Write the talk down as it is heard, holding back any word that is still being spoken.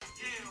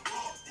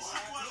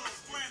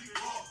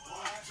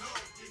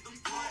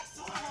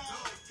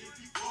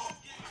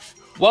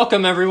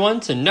Welcome, everyone,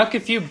 to Nuck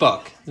If You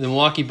Buck, the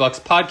Milwaukee Bucks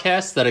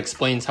podcast that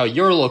explains how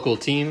your local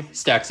team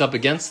stacks up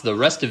against the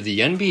rest of the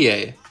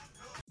NBA.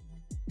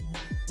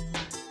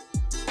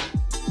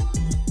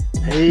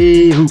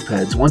 Hey,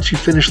 Hoopheads. Once you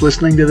finish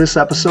listening to this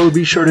episode,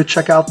 be sure to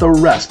check out the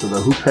rest of the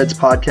Hoopheads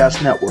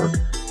Podcast Network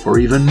for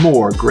even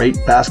more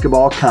great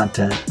basketball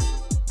content.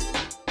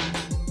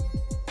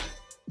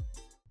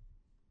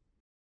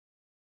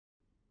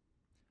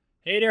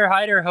 Hey there,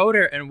 hi there, ho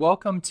there, and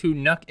welcome to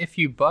Nuck If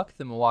You Buck,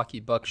 the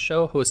Milwaukee Bucks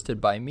show,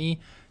 hosted by me,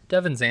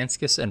 Devin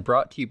Zanskis, and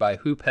brought to you by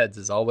Hoopheads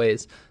as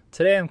always.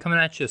 Today I'm coming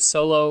at you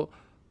solo,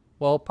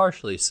 well,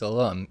 partially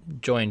solo. I'm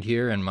joined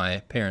here in my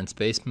parents'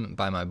 basement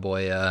by my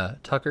boy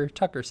Tucker.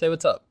 Tucker, say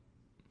what's up.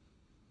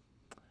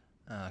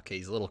 Okay,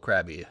 he's a little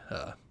crabby.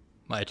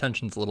 My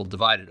attention's a little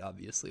divided,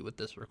 obviously, with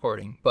this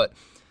recording, but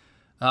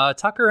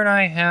Tucker and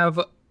I have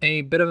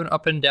a bit of an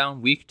up and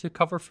down week to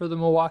cover for the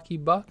Milwaukee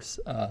Bucks.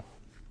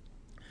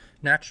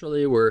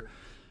 Naturally, we're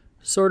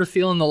sort of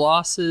feeling the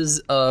losses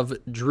of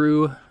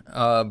Drew,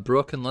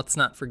 Brooke, and let's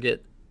not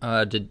forget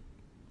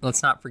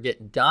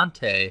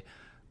Dante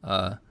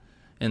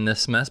in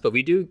this mess. But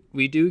we do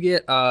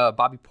get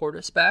Bobby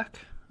Portis back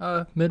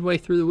midway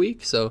through the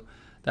week, so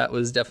that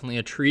was definitely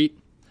a treat.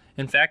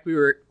 In fact, we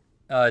were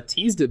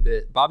teased a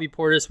bit. Bobby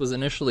Portis was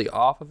initially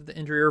off of the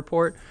injury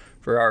report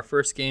for our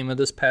first game of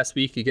this past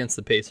week against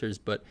the Pacers,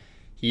 but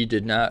he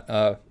did not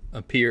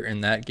appear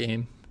in that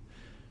game.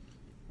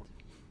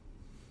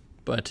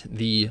 But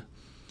the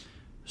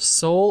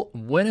sole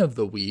win of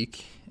the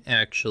week,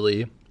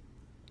 actually,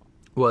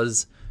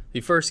 was the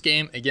first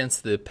game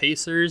against the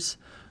Pacers.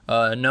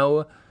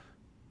 No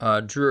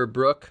Drew or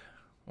Brooke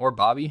or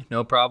Bobby,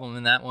 no problem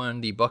in that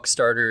one. The Bucks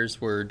starters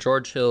were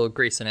George Hill,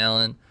 Grayson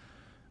Allen,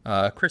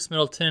 Chris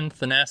Middleton,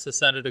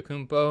 Thanasis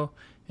Antetokounmpo,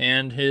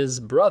 and his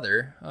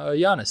brother,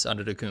 Giannis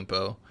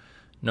Antetokounmpo.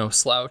 No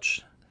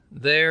slouch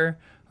there.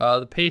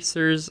 The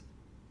Pacers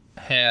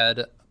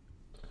had...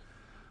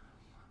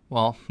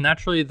 Well,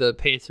 naturally, the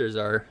Pacers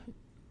are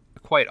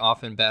quite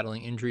often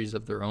battling injuries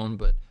of their own,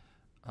 but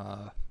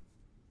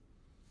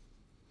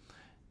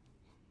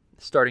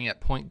starting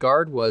at point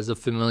guard was a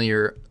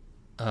familiar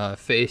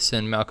face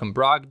in Malcolm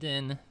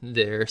Brogdon,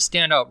 their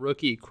standout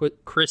rookie,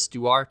 Chris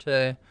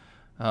Duarte,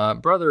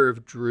 brother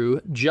of Drew,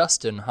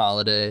 Justin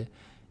Holiday,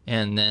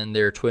 and then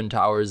their twin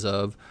towers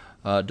of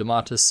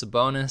Domantas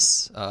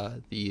Sabonis,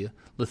 the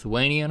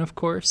Lithuanian, of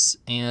course,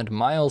 and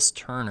Miles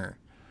Turner.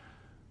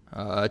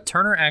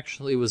 Turner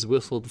actually was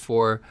whistled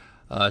for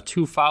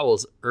 2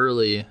 fouls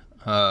early.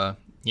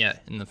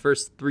 In the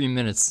first 3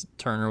 minutes,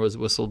 Turner was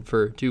whistled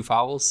for 2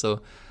 fouls.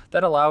 So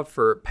that allowed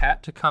for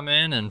Pat to come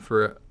in and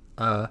for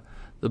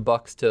the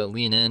Bucks to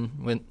lean in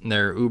with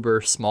their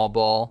uber small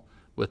ball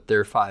with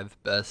their 5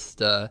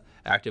 best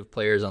active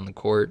players on the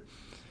court.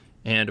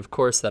 And, of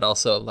course, that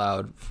also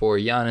allowed for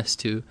Giannis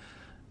to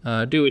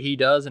do what he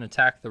does and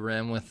attack the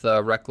rim with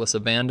reckless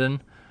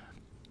abandon.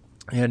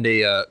 And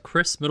a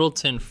Chris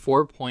Middleton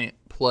 4-point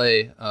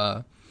play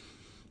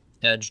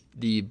edged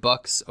the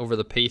Bucks over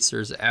the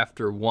Pacers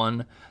after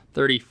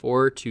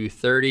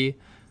 134-30.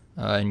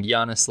 And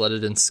Giannis led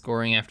it in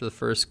scoring after the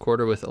first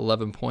quarter with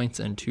 11 points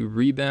and 2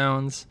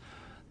 rebounds.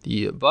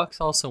 The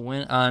Bucks also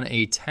went on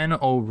a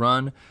 10-0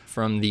 run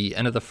from the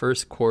end of the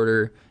first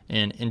quarter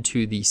and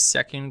into the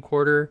second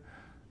quarter.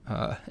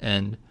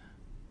 And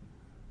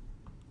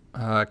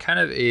kind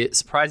of a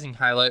surprising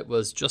highlight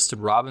was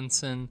Justin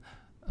Robinson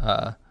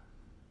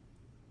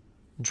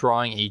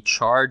drawing a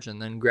charge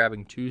and then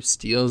grabbing 2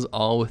 steals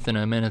all within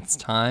a minute's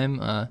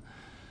time.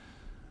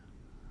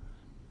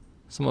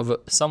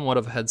 Somewhat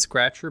of a head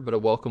scratcher, but a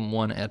welcome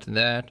one at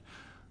that.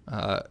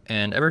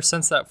 And ever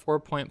since that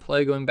 4-point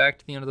play going back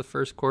to the end of the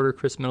first quarter,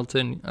 Chris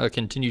Middleton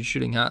continued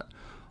shooting hot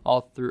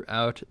all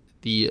throughout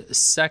the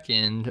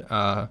second.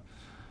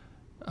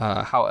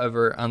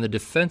 However, on the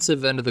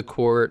defensive end of the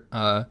court,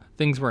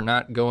 things were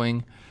not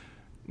going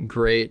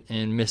great,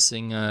 and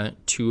missing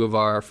 2 of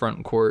our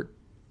front court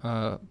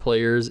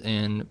players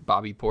in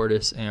Bobby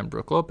Portis and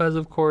Brooke Lopez,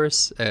 of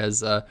course,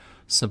 as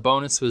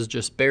Sabonis was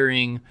just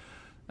burying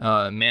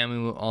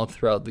Mamu all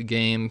throughout the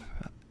game.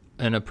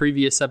 In a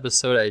previous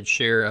episode, I had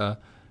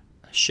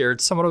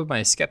shared somewhat of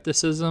my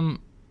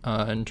skepticism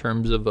in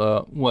terms of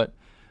what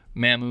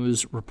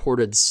Mamu's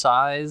reported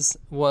size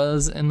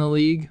was in the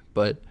league,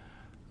 but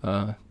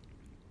hey,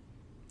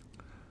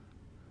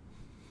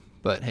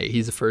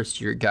 he's a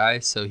first-year guy,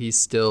 so he's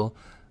still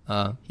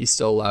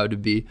allowed to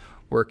be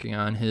working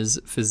on his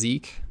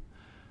physique.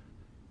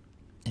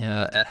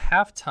 At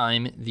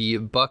halftime, the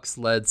Bucks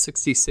led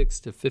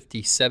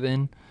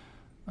 66-57.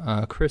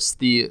 Chris,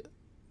 the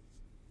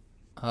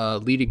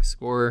leading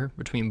scorer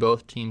between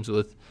both teams,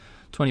 with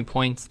 20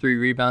 points, 3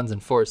 rebounds,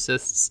 and 4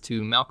 assists,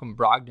 to Malcolm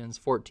Brogdon's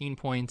 14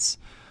 points,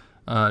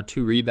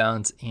 2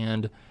 rebounds,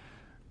 and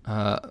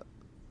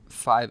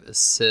 5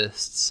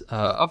 assists.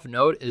 Of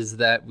note is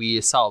that we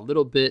saw a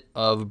little bit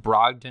of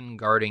Brogdon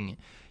guarding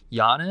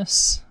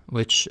Giannis,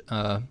 which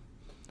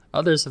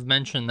others have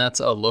mentioned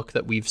that's a look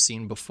that we've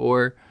seen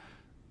before.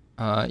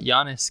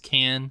 Giannis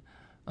can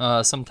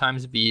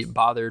sometimes be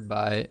bothered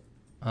by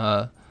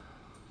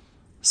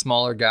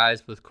smaller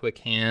guys with quick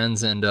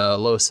hands and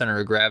low center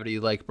of gravity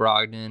like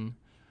Brogdon.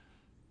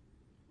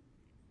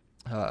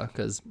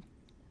 Because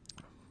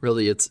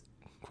really it's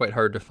quite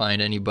hard to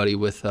find anybody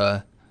with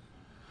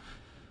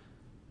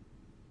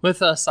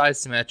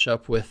size to match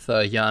up with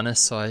Giannis,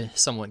 so I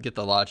somewhat get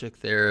the logic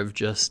there of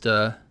just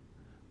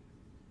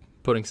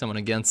putting someone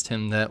against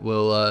him that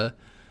will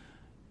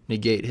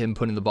negate him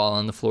putting the ball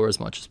on the floor as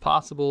much as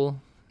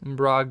possible in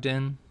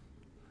Brogdon.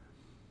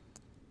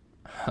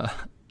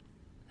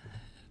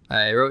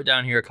 I wrote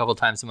down here a couple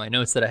times in my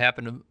notes that I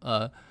happened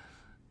to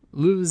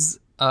lose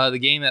the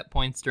game at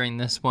points during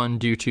this one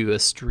due to a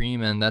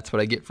stream, and that's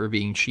what I get for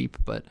being cheap,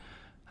 but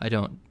I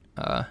don't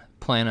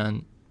plan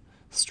on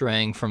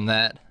straying from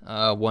that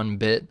one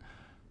bit.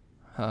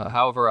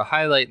 However, a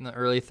highlight in the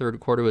early third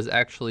quarter was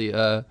actually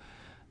the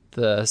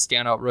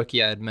standout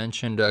rookie I had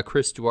mentioned,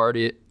 Chris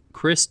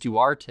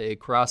Duarte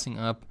crossing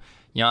up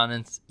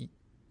Giannis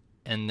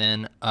and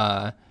then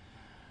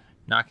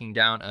knocking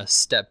down a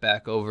step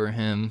back over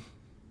him.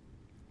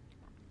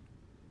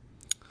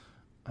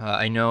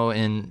 I know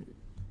in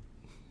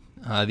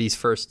these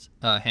first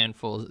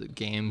handful of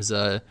games,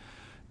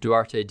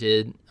 Duarte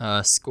did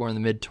score in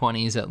the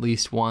mid-20s at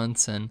least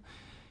once, and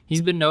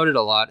he's been noted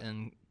a lot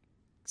in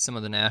some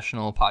of the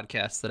national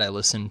podcasts that I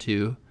listen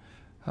to.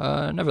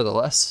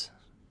 Nevertheless,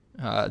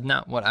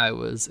 not what I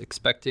was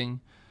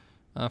expecting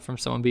from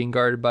someone being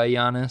guarded by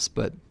Giannis,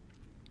 but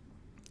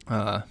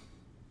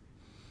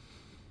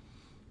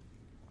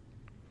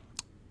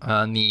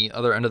on the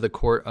other end of the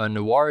court,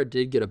 Nwora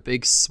did get a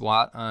big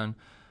swat on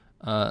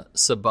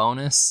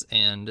Sabonis,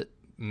 and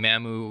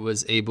Mamu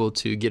was able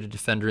to get a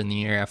defender in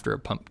the air after a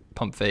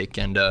pump fake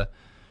and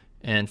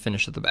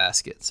finish at the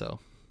basket. So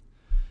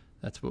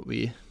that's what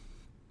we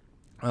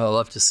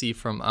love to see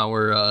from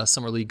our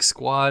Summer League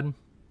squad.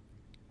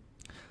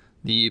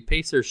 The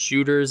Pacers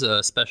shooters,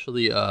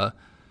 especially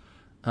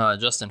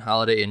Justin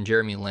Holiday and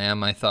Jeremy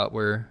Lamb, I thought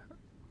were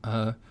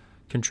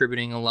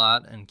contributing a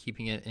lot and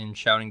keeping it in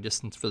shouting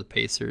distance for the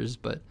Pacers.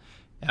 But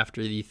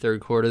after the third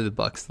quarter, the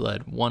Bucks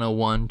led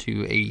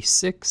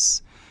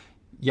 101-86.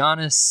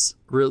 Giannis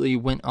really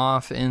went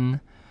off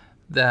in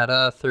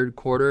that third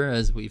quarter,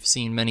 as we've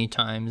seen many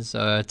times,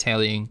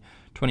 tallying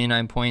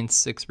 29 points,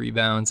 6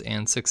 rebounds,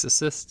 and 6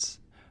 assists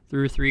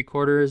through 3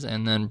 quarters.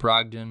 And then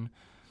Brogdon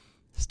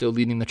still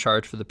leading the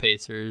charge for the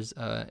Pacers,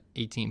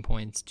 18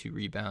 points, 2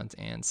 rebounds,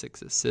 and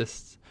 6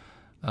 assists.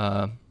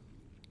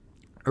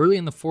 Early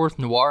in the fourth,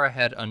 Nwora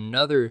had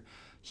another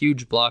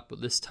huge block, but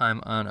this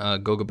time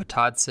on Goga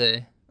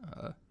Bitadze.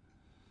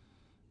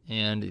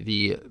 And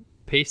the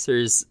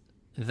Pacers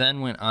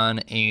then went on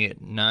a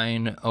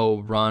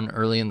 9-0 run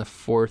early in the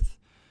fourth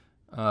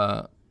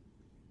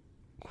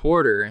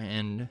quarter,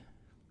 and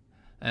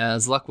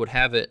as luck would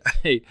have it,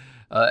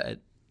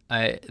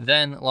 I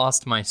then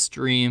lost my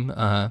stream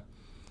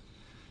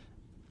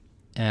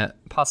at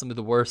possibly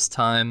the worst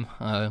time.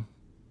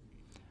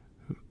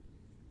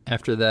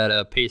 After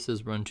that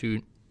Pacers run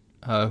to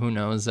who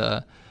knows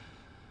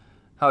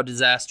how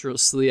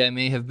disastrously I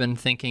may have been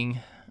thinking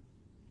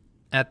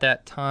at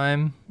that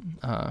time.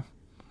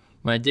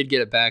 When I did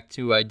get it back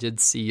to, I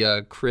did see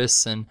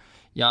Chris and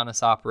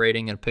Giannis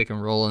operating in a pick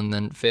and roll and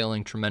then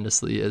failing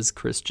tremendously as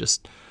Chris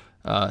just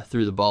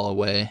threw the ball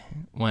away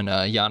when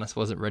Giannis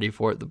wasn't ready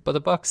for it. But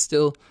the Bucks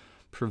still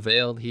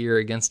prevailed here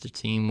against a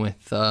team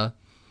with,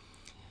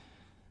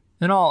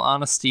 in all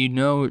honesty,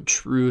 no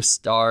true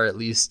star, at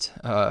least,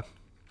 at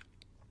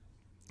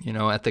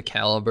the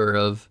caliber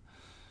of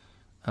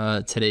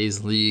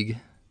today's league.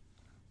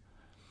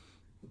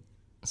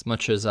 As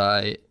much as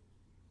I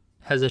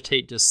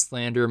hesitate to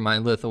slander my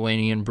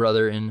Lithuanian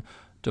brother in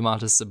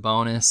Domantas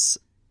Sabonis,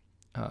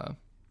 I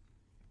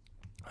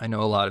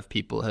know a lot of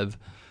people have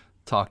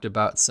talked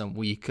about some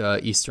weak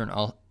Eastern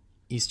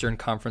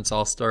Conference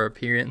All-Star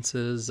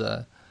appearances,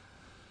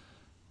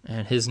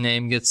 and his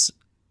name gets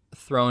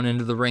thrown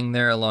into the ring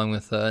there along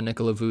with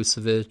Nikola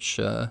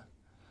Vucevic,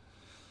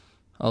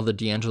 all the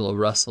D'Angelo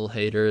Russell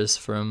haters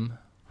from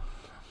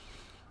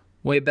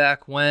way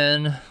back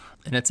when.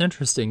 And it's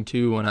interesting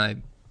too when I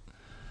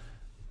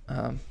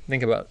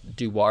think about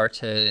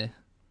Duarte.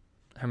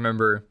 I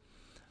remember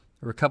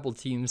there were a couple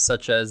teams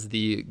such as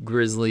the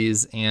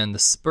Grizzlies and the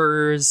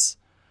Spurs,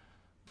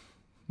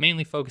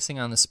 mainly focusing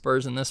on the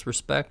Spurs in this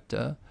respect.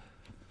 Of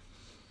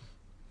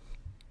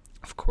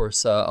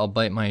course, I'll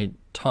bite my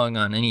tongue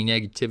on any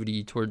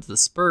negativity towards the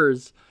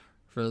Spurs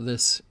for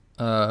this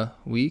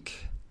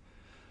week.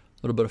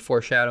 A little bit of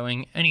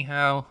foreshadowing.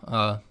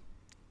 Anyhow,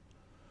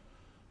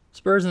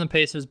 Spurs and the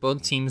Pacers,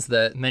 both teams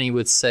that many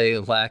would say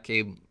lack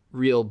a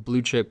real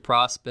blue chip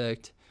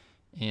prospect,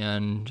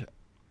 and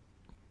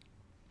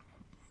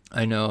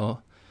I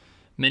know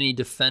many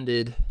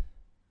defended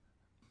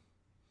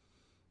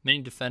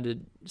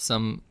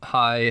some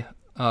high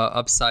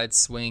upside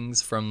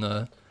swings from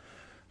the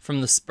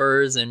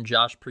Spurs and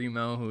Josh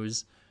Primo,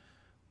 who's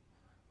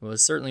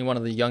was certainly one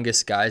of the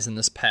youngest guys in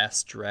this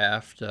past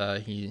draft.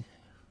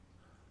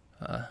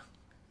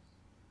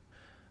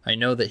 I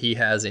know that he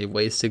has a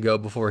ways to go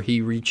before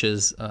he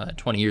reaches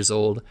 20 years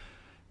old.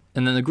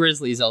 And then the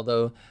Grizzlies,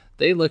 although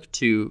they look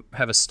to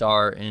have a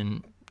star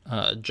in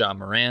Ja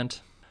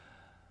Morant.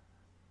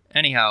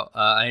 Anyhow,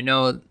 I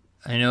know the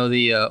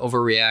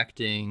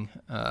overreacting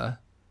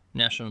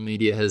national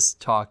media has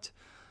talked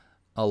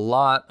a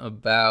lot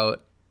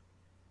about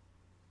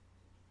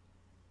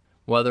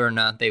whether or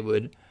not they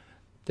would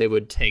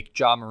take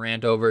Ja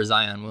Morant over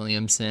Zion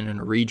Williamson in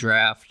a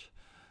redraft.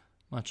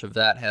 Much of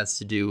that has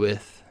to do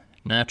with,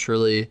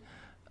 naturally,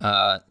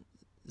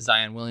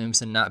 Zion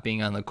Williamson not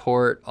being on the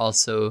court.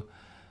 Also,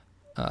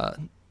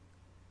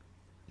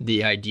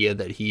 the idea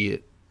that he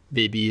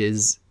maybe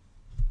is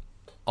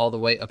all the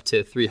way up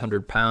to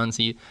 300 pounds.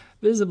 He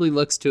visibly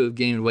looks to have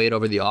gained weight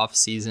over the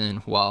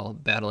offseason while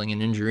battling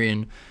an injury.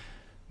 And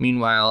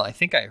meanwhile, I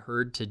think I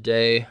heard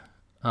today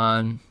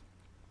on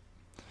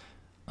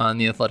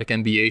the Athletic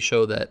NBA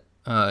show that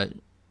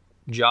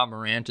Ja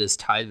Morant is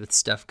tied with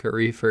Steph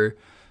Curry for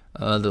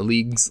the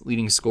league's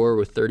leading scorer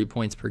with 30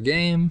 points per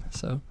game.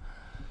 So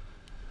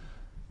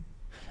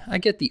I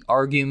get the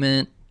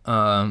argument.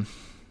 And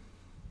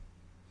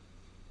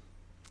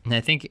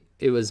I think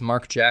it was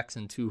Mark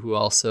Jackson, too, who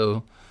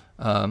also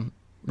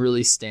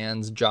really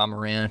stands Ja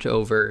Morant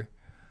over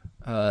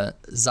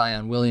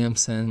Zion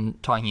Williamson,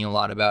 talking a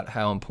lot about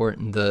how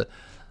important the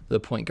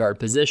point guard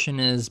position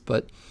is.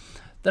 But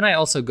then I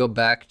also go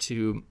back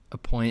to a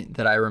point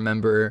that I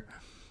remember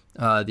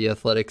the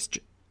Athletics,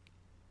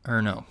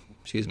 or no,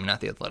 excuse me,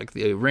 not the Athletic,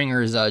 the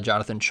Ringers,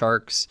 Jonathan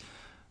Tjarks,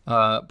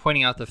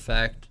 pointing out the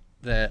fact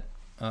that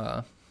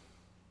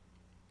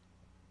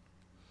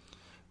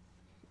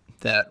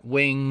that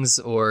wings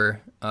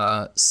or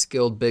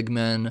skilled big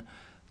men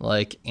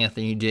like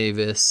Anthony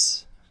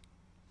Davis,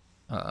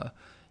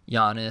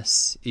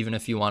 Giannis, even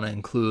if you want to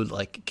include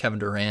like Kevin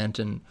Durant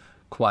and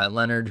Kawhi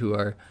Leonard, who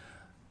are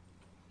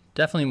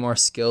definitely more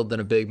skilled than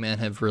a big man,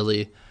 have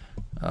really,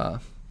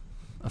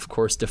 of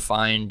course,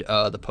 defined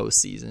the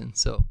postseason.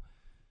 So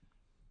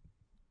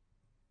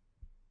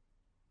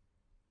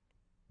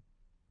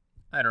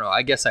I don't know.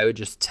 I guess I would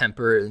just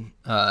temper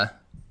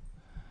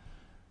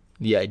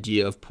the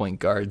idea of point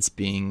guards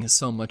being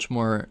so much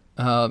more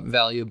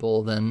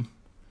valuable than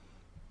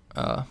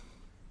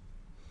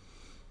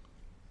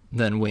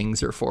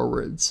wings or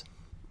forwards.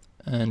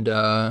 And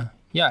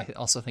yeah, I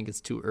also think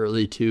it's too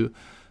early to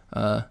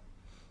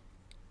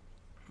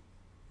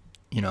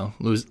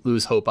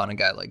lose hope on a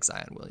guy like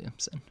Zion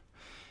Williamson.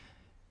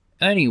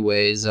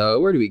 Anyways,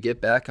 where do we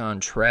get back on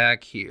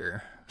track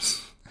here?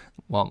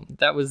 Well,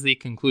 that was the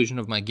conclusion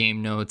of my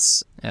game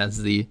notes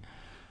as the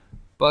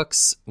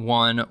Bucks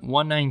won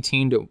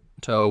 119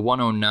 to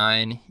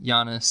 109.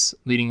 Giannis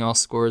leading all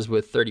scorers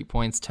with 30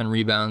 points, 10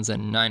 rebounds,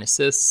 and 9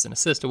 assists, an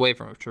assist away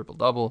from a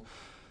triple-double.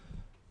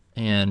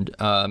 And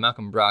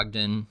Malcolm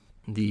Brogdon,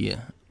 the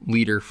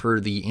leader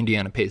for the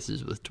Indiana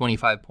Pacers, with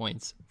 25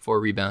 points, 4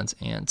 rebounds,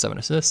 and 7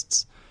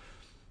 assists.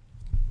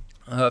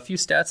 A few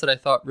stats that I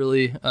thought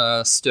really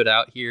stood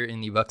out here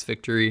in the Bucks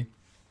victory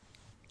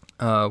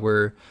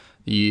were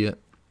the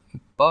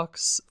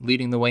Bucks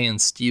leading the way in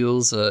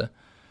steals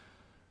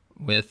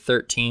with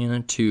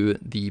 13 to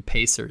the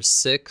Pacers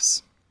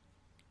 6.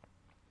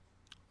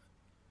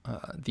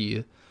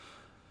 The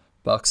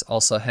Bucks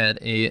also had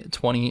a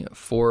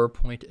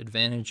 24-point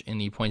advantage in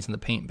the points in the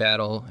paint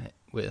battle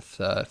with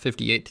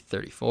 58 to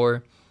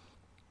 34.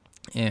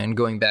 And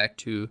going back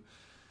to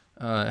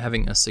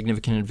having a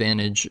significant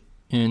advantage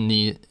in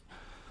the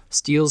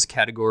steals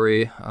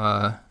category,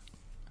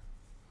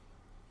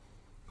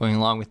 going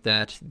along with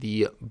that,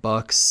 the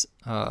Bucks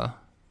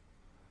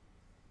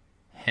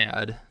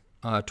had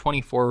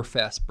 24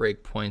 fast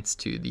break points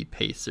to the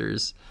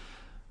Pacers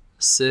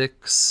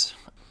 6.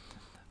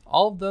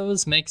 All of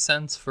those make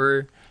sense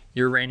for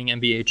your reigning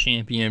NBA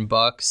champion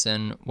Bucks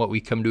and what we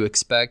come to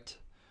expect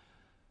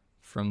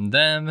from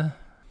them.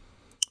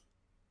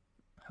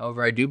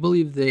 However, I do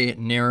believe they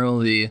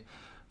narrowly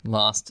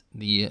lost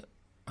the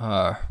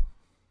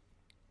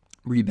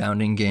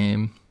rebounding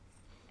game.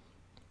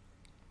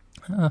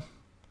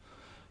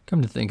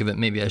 Come to think of it,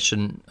 maybe I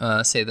shouldn't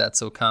say that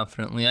so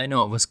confidently. I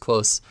know it was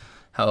close,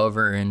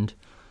 however, and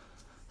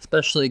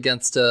especially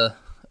against a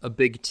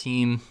big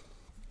team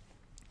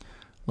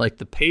like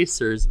the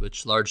Pacers,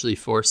 which largely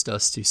forced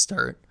us to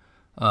start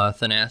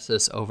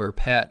Thanasis over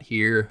Pat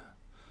here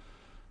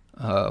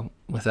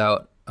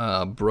without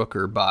Brooke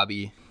or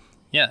Bobby.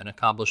 Yeah, an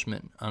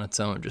accomplishment on its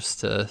own just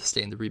to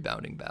stay in the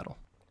rebounding battle.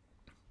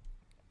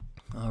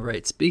 All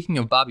right, speaking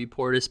of Bobby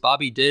Portis,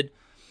 Bobby did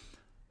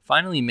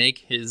finally make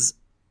his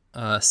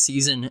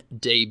season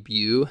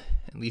debut,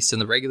 at least in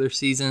the regular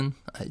season.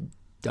 I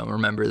don't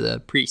remember the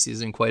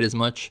preseason quite as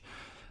much,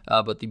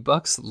 but the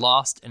Bucks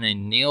lost in a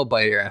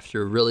nail-biter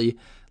after a really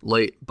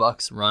late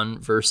Bucks run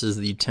versus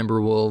the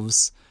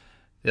Timberwolves.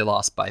 They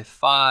lost by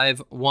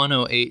 5,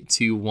 108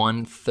 to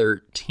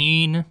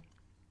 113.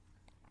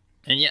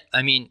 And yeah,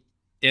 I mean,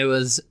 it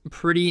was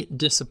pretty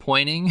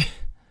disappointing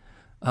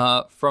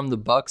from the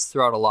Bucks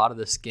throughout a lot of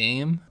this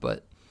game,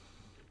 but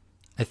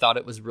I thought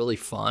it was really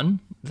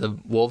fun. The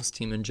Wolves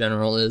team in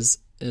general is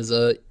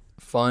a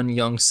fun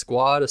young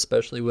squad,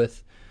 especially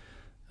with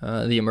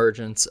the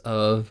emergence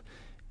of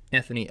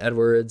Anthony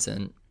Edwards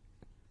and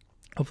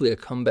hopefully a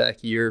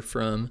comeback year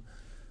from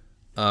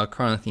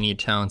Karl-Anthony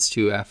Towns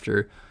too,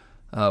 after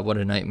what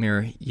a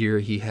nightmare year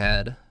he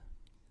had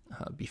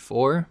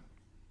before.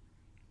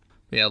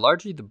 But yeah,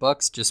 largely the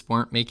Bucks just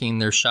weren't making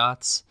their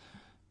shots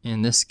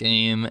in this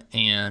game,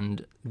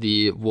 and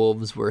the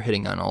Wolves were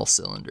hitting on all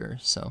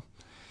cylinders. So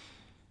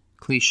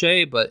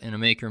cliche, but in a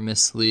make or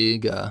miss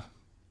league,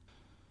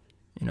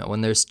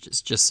 when there's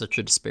just such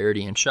a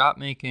disparity in shot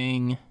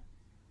making,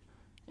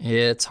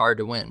 it's hard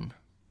to win.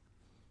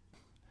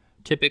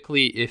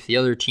 Typically, if the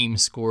other team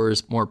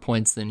scores more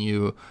points than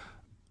you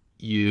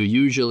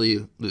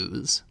usually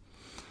lose.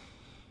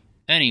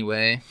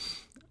 Anyway,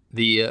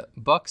 the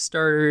Bucks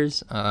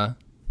starters,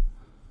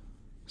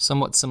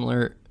 somewhat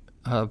similar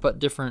but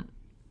different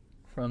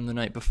from the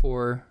night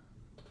before,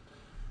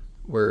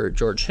 were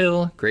George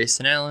Hill,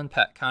 Grayson Allen,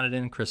 Pat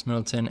Connaughton, Chris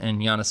Middleton, and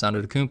Giannis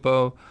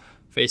Antetokounmpo,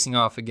 facing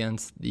off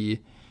against the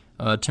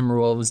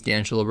Timberwolves,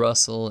 D'Angelo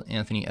Russell,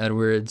 Anthony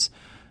Edwards,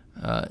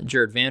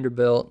 Jared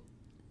Vanderbilt,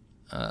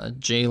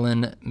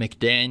 Jalen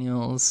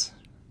McDaniels.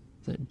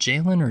 Is it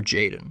Jalen or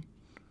Jaden?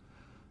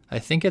 I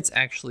think it's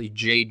actually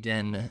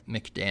Jaden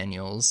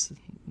McDaniels,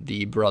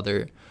 the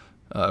brother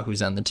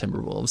who's on the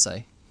Timberwolves.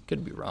 I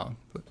could be wrong,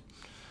 but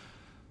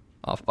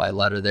off by a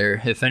letter there,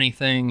 if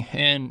anything.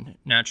 And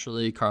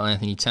naturally,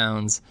 Karl-Anthony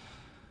Towns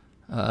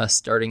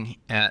starting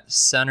at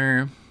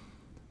center.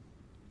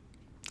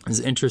 It's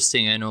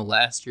interesting. I know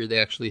last year they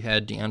actually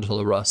had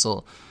D'Angelo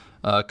Russell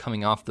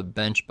coming off the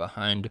bench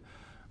behind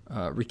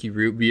Ricky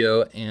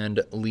Rubio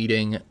and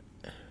leading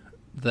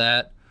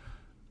that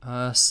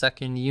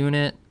second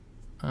unit.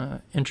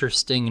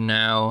 Interesting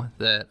now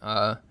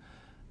that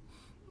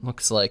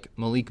looks like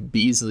Malik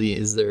Beasley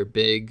is their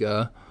big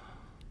driver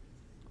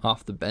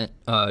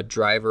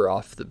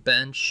off the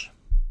bench,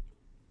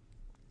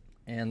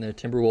 and the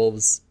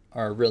Timberwolves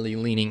are really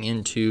leaning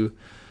into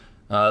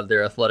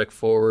their athletic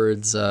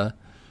forwards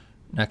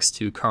next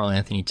to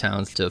Karl-Anthony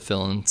Towns to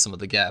fill in some of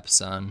the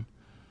gaps on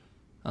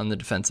the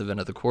defensive end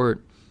of the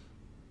court.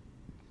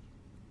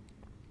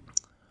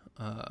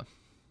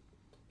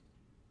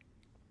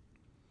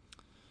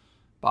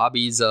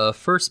 Bobby's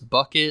first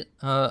bucket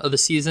of the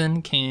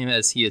season came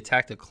as he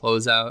attacked a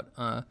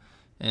closeout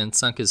and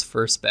sunk his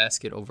first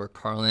basket over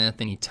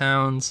Karl-Anthony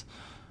Towns.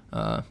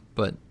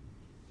 But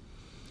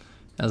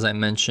as I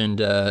mentioned,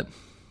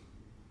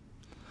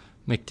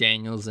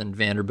 McDaniels and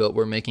Vanderbilt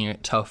were making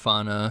it tough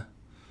on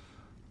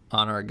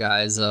our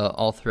guys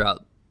all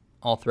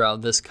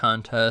throughout this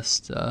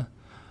contest.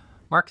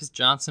 Marcus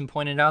Johnson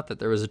pointed out that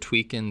there was a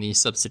tweak in the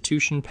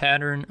substitution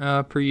pattern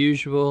per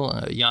usual.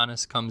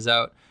 Giannis comes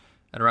out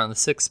at around the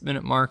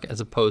 6-minute mark, as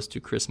opposed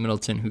to Chris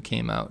Middleton, who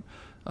came out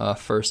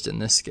first in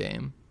this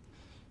game.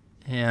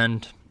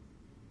 And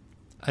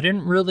I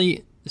didn't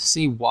really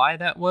see why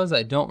that was.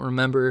 I don't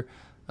remember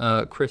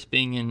Chris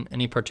being in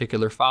any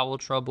particular foul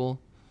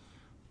trouble.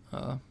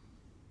 But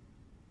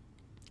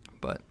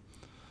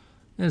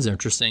it is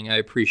interesting. I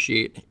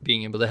appreciate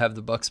being able to have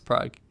the Bucks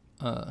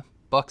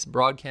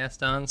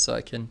broadcast on, so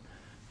I can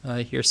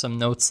hear some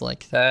notes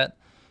like that.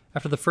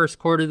 After the first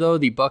quarter, though,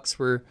 the Bucks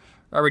were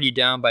already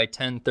down by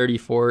 10,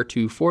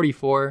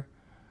 34-44.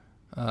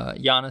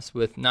 Giannis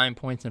with 9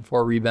 points and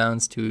 4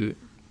 rebounds to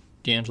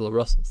D'Angelo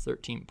Russell's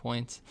 13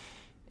 points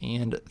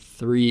and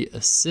 3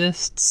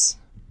 assists.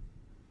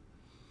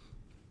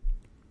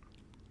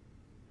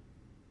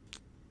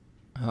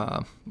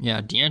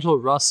 D'Angelo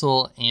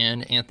Russell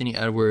and Anthony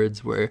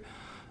Edwards were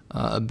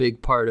a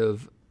big part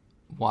of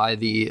why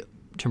the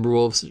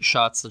Timberwolves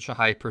shot such a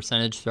high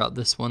percentage throughout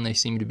this one. They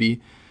seem to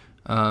be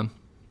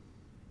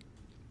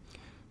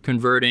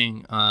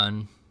converting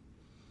on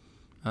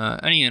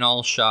any and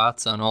all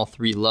shots on all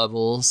 3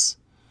 levels.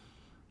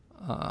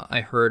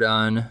 I heard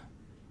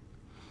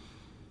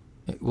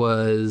it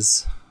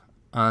was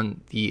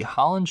on the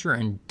Hollinger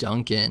and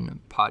Duncan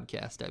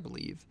podcast, I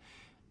believe,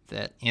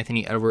 that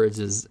Anthony Edwards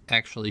is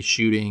actually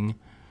shooting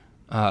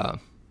a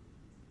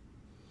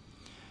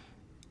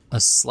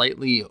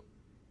slightly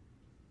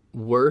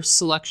worse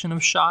selection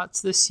of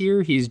shots this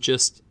year. He's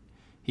just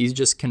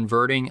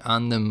converting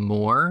on them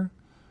more.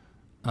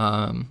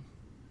 Let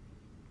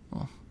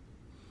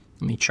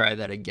me try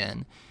that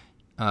again.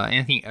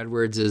 Anthony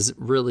Edwards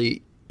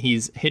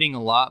he's hitting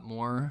a lot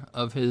more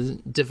of his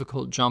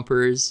difficult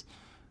jumpers,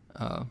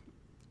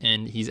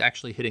 and he's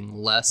actually hitting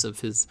less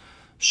of his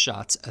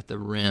shots at the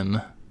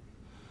rim,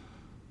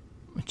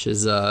 which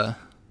is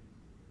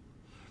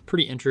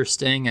pretty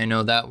interesting. I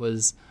know that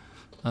was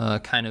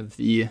kind of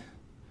the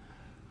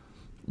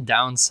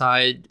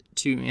downside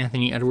to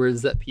Anthony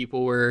Edwards that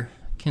people were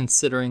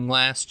considering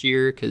last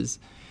year, because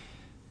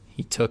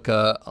he took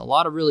a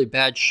lot of really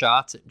bad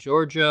shots at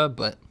Georgia,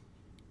 but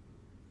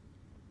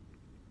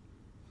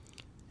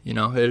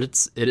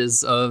it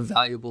is a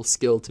valuable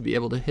skill to be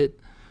able to hit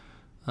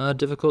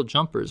difficult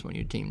jumpers when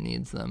your team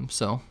needs them.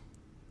 So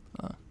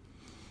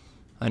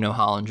I know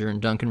Hollinger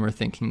and Duncan were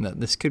thinking that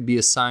this could be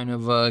a sign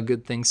of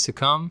good things to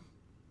come.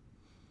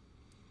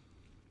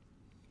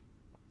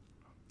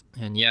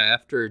 And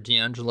after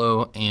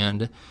D'Angelo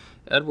and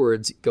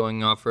Edwards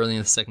going off early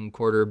in the second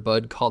quarter,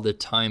 Bud called a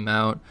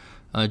timeout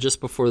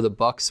just before the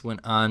Bucks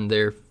went on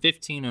their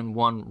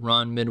 15-1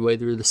 run midway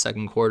through the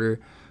second quarter,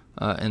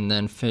 and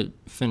then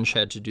Finch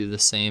had to do the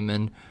same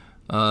and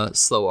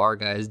slow our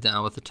guys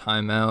down with a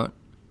timeout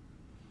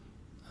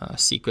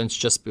sequence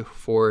just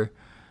before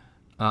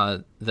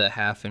the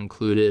half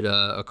included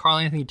a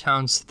Karl-Anthony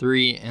Towns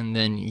 3 and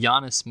then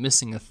Giannis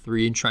missing a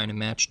 3 and trying to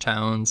match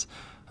Towns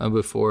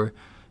before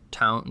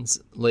Towns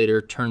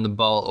later turned the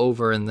ball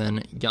over, and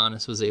then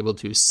Giannis was able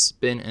to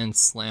spin and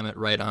slam it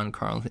right on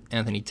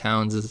Karl-Anthony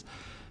Towns'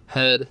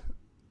 head.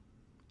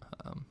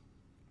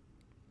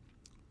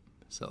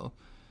 So,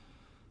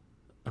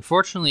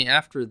 unfortunately,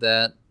 after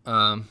that,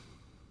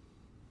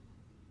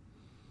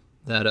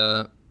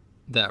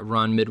 that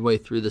run midway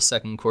through the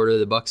second quarter,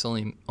 the Bucks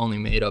only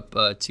made up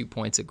 2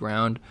 points of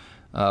ground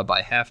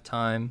by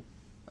halftime,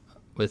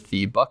 with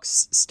the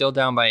Bucks still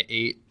down by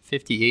 8,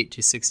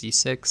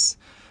 58-66.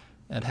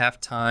 At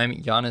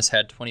halftime, Giannis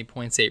had 20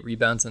 points, 8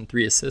 rebounds, and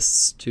 3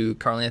 assists to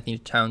Karl-Anthony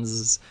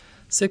Towns'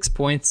 6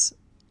 points,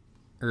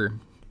 or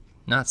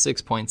not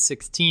 6 points,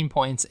 16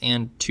 points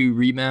and 2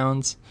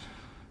 rebounds.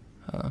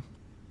 If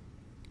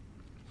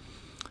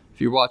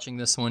you're watching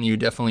this one, you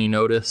definitely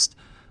noticed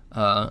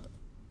how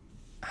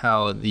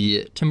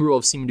the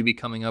Timberwolves seem to be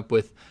coming up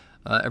with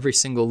every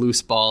single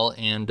loose ball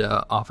and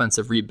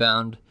offensive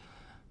rebound.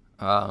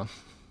 I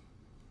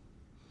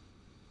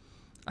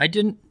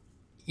didn't,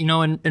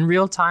 in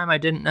real time, I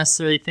didn't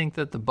necessarily think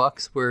that the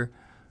Bucks were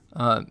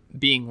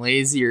being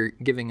lazy or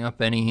giving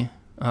up any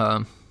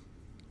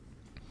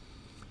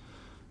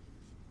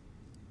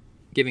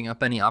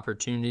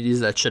opportunities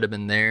that should have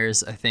been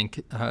theirs. I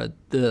think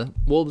the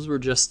Wolves were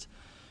just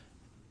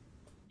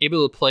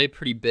able to play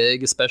pretty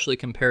big, especially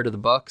compared to the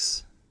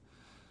Bucks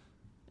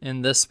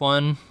in this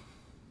one,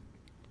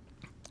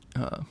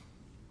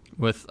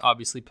 with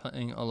obviously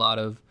playing a lot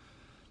of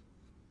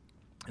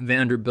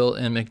Vanderbilt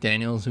and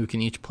McDaniels, who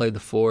can each play the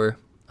 4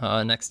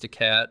 next to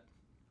Cat.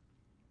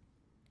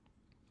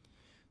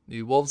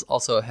 The Wolves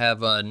also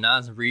have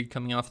Naz Reid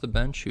coming off the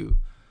bench, who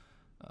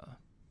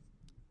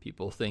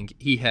people think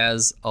he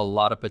has a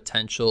lot of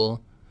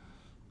potential.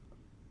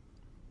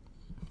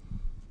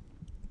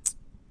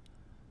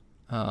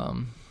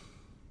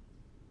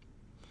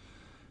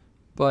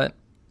 But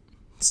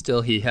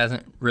still, he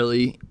hasn't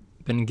really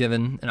been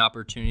given an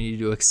opportunity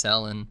to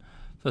excel and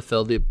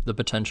fulfill the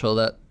potential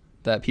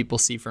that people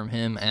see from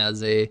him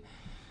as a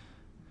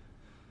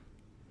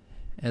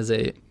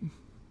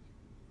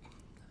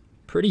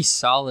pretty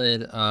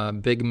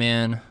solid big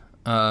man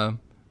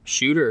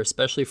shooter,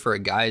 especially for a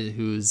guy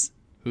who's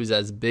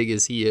as big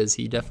as he is.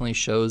 He definitely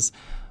shows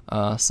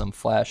some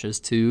flashes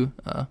too,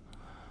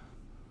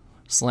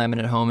 slamming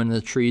it home into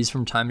the trees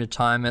from time to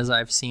time, as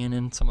I've seen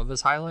in some of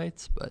his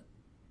highlights. But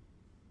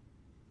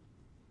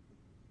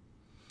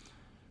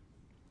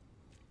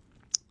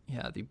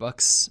yeah, the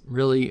Bucks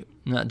really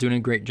not doing a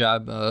great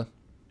job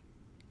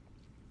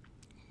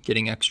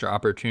getting extra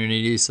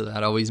opportunities, so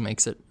that always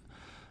makes it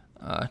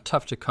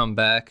tough to come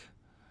back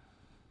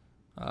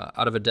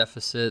out of a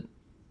deficit.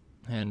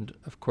 And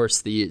of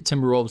course, the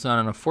Timberwolves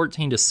on a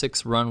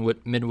 14-6 run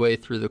midway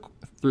through the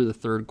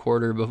third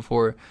quarter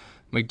before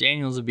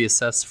McDaniels would be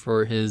assessed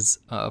for his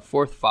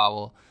 4th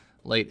foul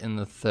late in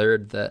the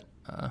third. That,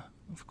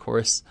 of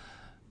course,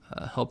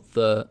 helped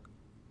the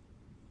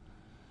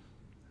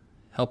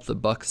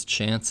Bucks'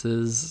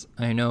 chances.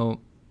 I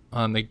know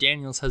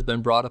McDaniels has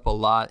been brought up a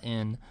lot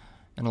in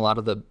a lot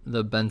of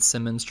the Ben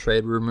Simmons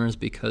trade rumors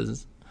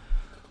because,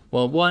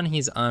 well, one,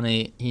 he's on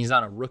a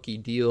rookie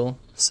deal,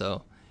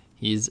 so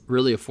he's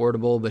really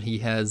affordable, but he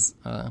has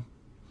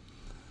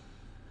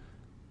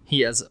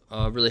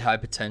really high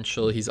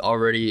potential. He's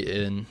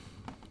already an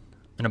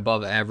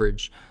above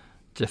average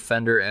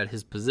defender at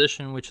his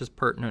position, which is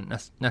pertinent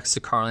next to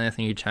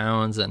Karl-Anthony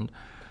Towns, and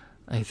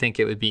I think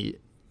it would be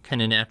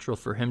kind of natural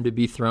for him to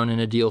be thrown in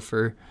a deal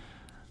for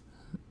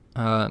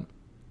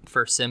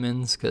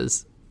Simmons,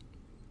 because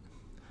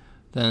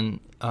then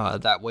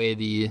that way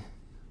the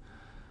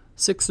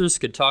Sixers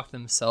could talk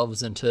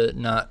themselves into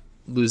not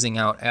losing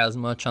out as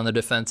much on the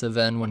defensive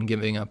end when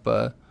giving up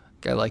a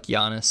guy like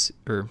Giannis,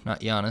 or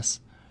not Giannis.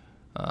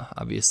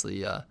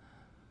 Obviously,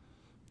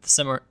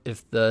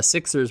 if the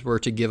Sixers were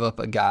to give up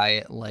a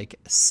guy like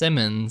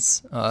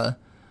Simmons, of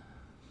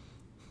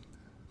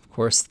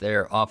course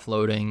they're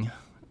offloading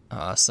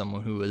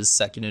someone who was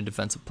second in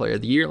Defensive Player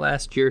of the Year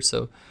last year,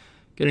 so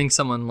getting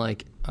someone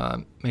like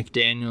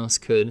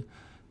McDaniels could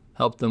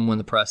help them win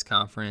the press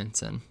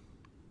conference. And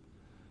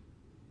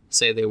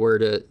say they were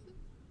to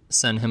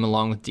send him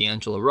along with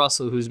D'Angelo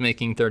Russell, who's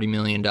making $30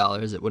 million,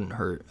 it wouldn't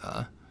hurt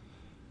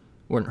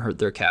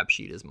their cap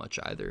sheet as much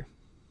either.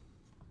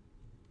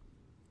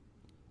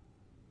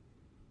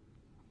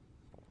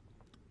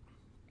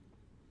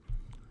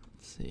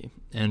 Let's see.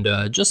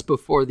 And just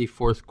before the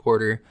fourth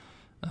quarter,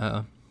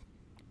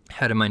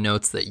 had in my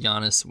notes that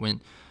Giannis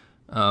went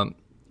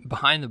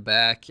behind the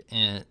back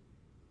and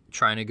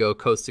trying to go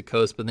coast to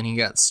coast, but then he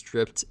got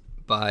stripped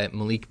by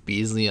Malik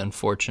Beasley,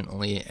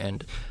 unfortunately,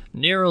 and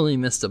narrowly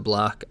missed a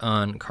block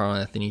on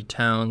Karl-Anthony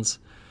Towns.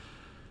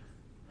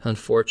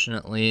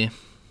 Unfortunately,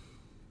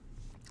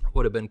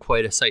 would have been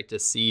quite a sight to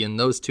see. And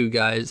those two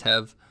guys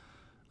have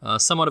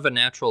somewhat of a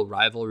natural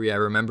rivalry. I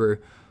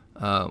remember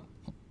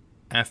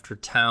after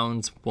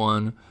Towns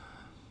won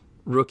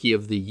Rookie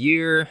of the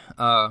Year,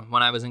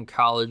 when I was in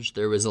college,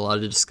 there was a lot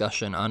of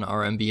discussion on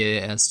our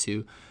NBA as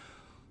to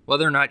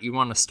whether or not you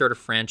want to start a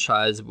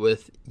franchise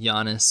with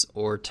Giannis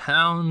or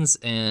Towns,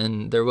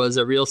 and there was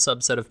a real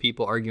subset of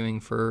people arguing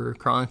for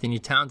Karl-Anthony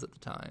Towns at the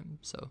time.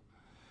 So,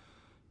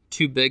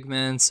 two big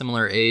men,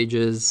 similar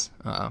ages,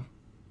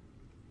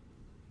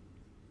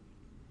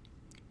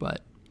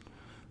 but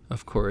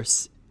of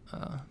course,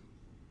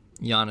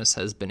 Giannis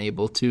has been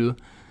able to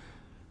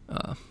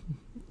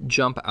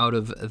jump out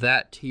of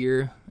that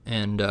tier,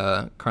 and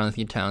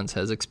Karl-Anthony Towns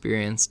has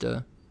experienced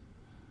a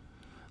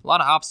lot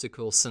of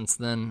obstacles since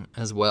then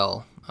as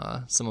well,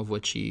 some of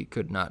which he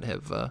could not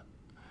have.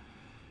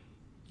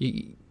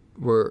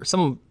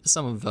 Some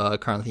of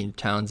Karl-Anthony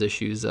Towns'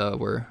 issues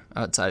were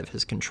outside of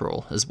his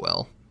control as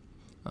well,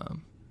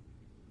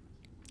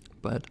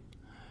 but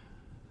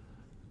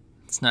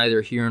it's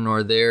neither here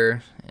nor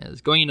there.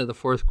 As going into the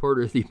fourth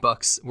quarter, the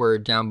Bucks were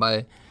down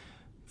by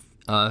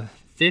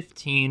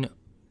 15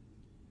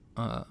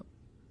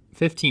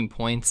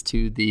 points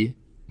to the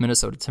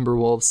Minnesota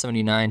Timberwolves,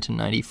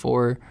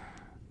 79-94.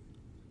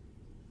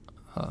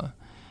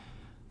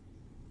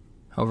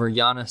 However,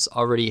 Giannis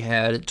already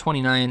had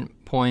 29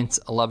 points,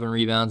 11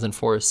 rebounds, and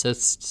 4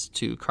 assists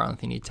to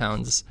Karl-Anthony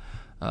Towns'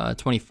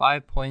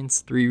 25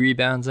 points, 3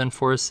 rebounds, and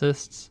 4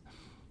 assists.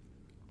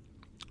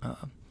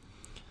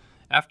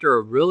 After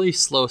a really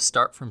slow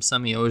start from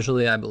Semi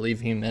Ojeleye, I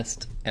believe he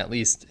missed at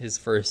least his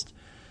first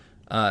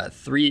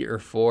 3 or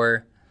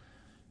 4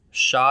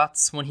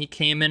 shots when he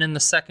came in the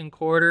second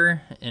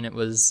quarter, and it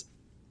was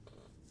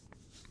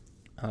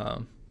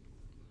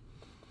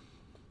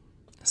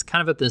it's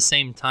kind of at the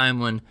same time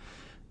when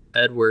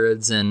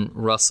Edwards and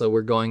Russell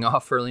were going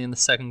off early in the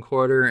second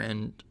quarter,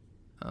 and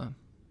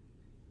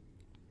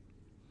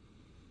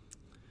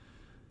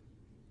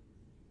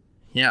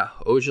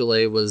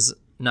Ojeleye was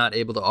not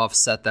able to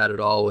offset that at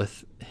all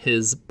with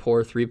his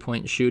poor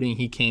three-point shooting.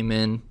 He came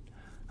in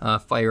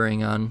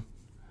firing on,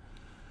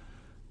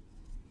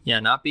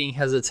 not being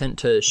hesitant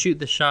to shoot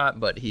the shot,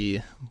 but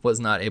he was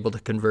not able to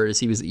convert as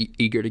he was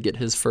eager to get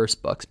his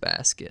first Bucks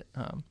basket.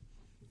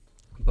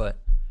 But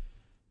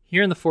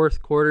here in the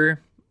fourth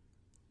quarter,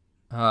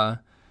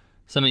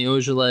 Semi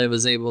Ojeleye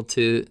was able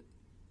to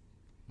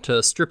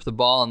strip the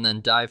ball and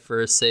then dive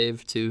for a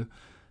save to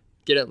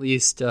get at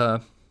least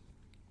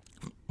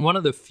one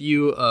of the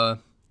few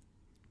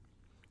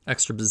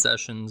extra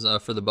possessions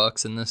for the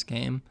Bucks in this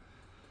game.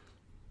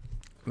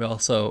 We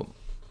also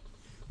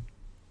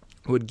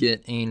would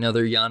get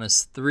another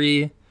Giannis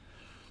 3,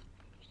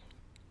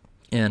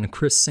 and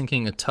Chris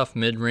sinking a tough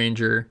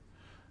mid-ranger,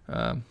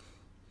 and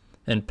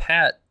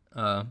Pat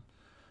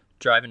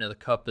driving to the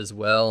cup as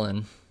well,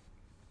 and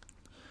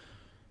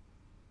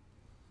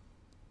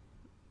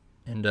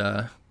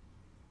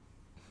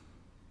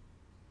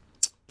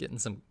getting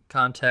some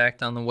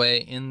contact on the way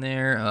in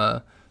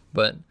there,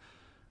 but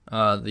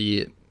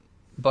the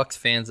Bucks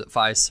fans at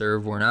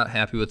Fiserv were not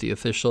happy with the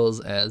officials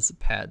as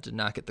Pat did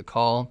not get the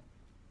call.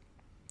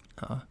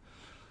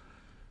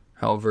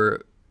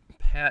 However,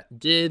 Pat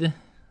did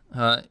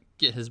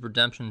get his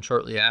redemption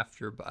shortly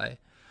after by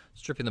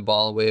stripping the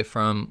ball away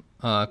from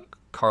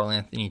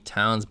Karl-Anthony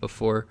Towns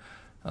before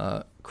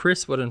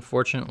Chris would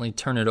unfortunately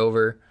turn it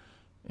over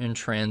in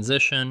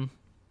transition.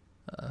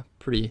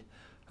 Pretty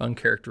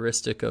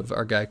uncharacteristic of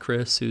our guy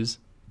Chris, who's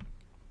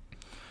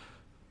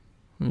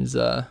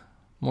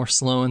more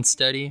slow and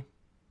steady.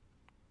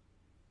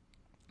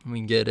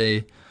 We get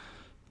a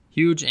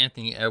huge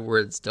Anthony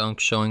Edwards dunk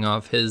showing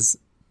off his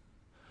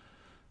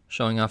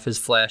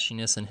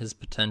flashiness and his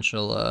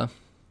potential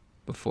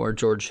before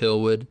George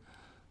Hill would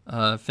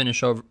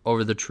finish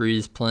over the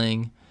trees,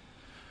 playing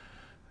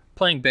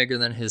bigger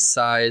than his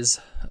size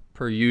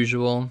per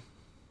usual.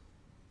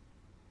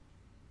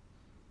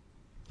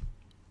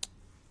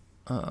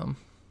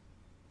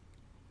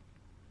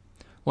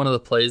 One of the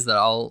plays that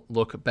I'll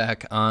look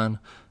back on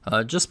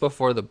just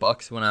before the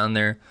Bucks went on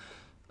their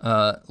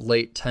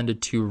late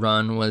 10-2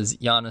 run was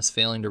Giannis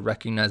failing to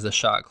recognize the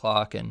shot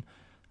clock, and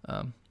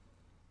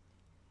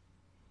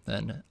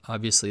then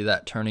obviously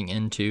that turning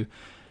into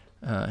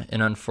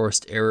an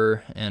unforced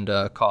error and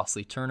a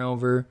costly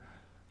turnover.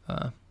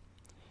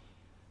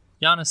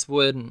 Giannis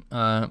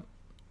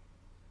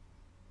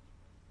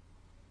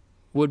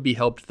would be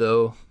helped,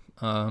 though,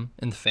 in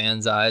the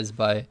fans' eyes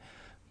by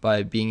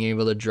being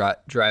able to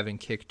drive and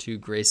kick to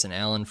Grayson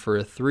Allen for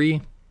a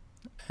 3,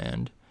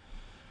 and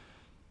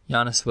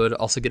Giannis would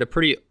also get a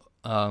pretty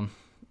a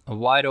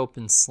wide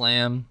open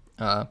slam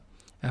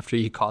after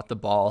he caught the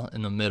ball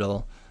in the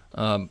middle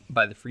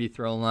by the free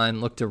throw line,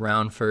 looked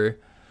around for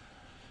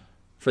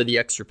the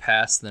extra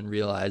pass, then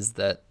realized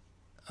that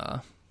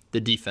the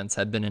defense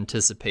had been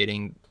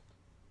anticipating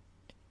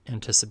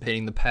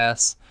the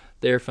pass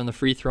there from the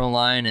free throw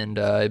line, and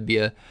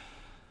it'd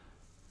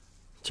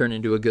turn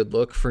into a good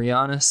look for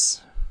Giannis.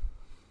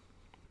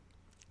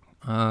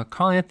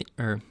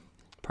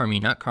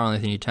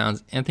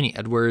 Anthony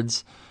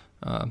Edwards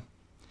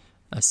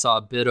I saw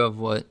a bit of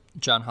what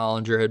John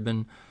Hollinger had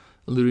been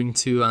alluding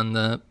to on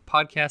the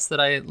podcast that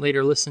I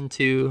later listened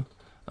to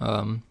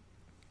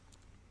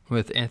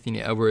with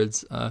Anthony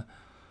Edwards.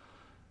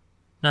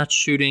 Not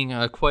shooting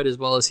quite as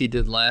well as he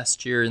did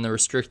last year in the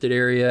restricted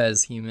area,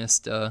 as he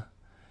missed a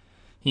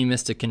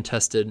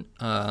contested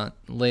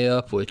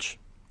layup, which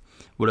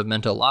would have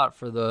meant a lot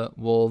for the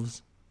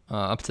Wolves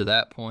up to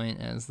that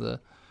point, as the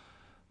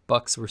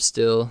Bucks were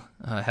still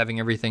having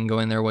everything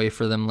going their way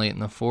for them late in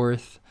the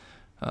fourth,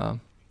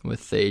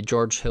 with a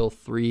George Hill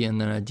 3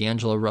 and then a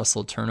D'Angelo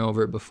Russell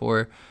turnover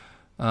before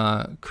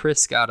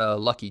Chris got a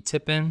lucky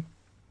tip in,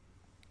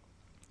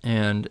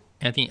 and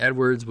Anthony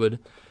Edwards would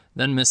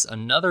then miss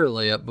another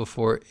layup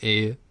before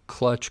a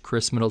clutch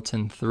Chris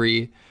Middleton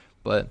 3,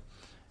 but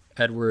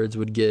Edwards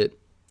would get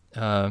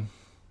an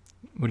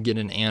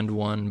and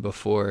one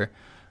before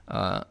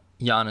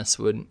Giannis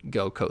would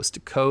go coast to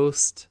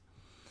coast.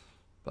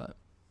 But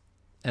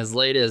as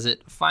late as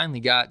it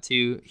finally got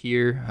to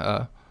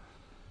here,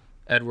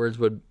 Edwards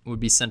would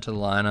be sent to the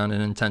line on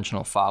an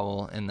intentional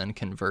foul and then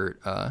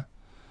convert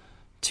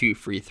 2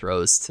 free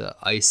throws to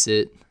ice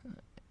it.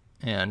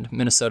 And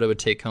Minnesota would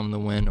take home the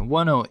win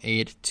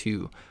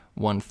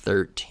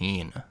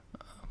 108-113.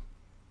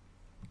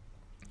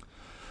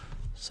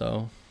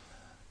 So,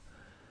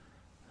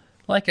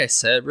 like I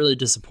said, really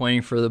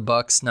disappointing for the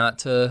Bucks not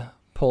to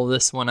pull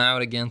this one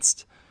out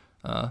against,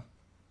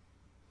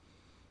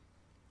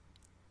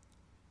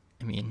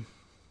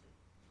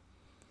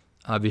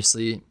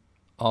 obviously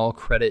all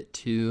credit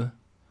to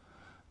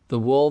the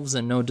Wolves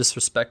and no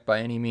disrespect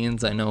by any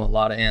means. I know a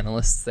lot of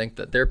analysts think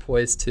that they're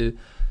poised to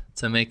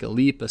make a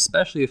leap,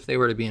 especially if they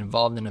were to be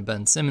involved in a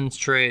Ben Simmons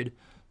trade.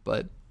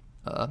 But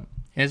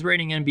as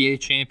reigning NBA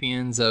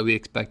champions, we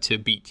expect to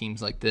beat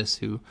teams like this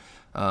who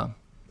haven't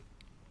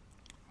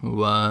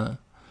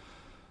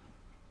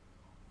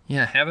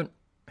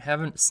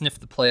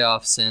sniffed the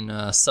playoffs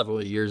in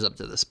several years up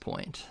to this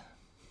point.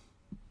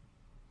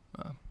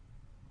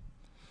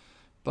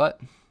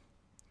 But at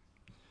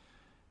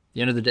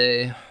the end of the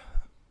day,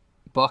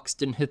 Bucks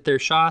didn't hit their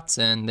shots,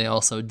 and they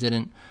also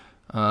didn't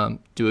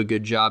do a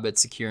good job at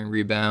securing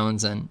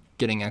rebounds and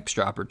getting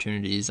extra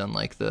opportunities,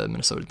 unlike the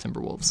Minnesota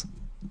Timberwolves.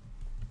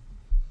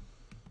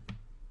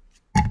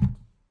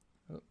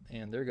 Oh,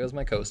 and there goes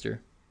my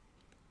coaster.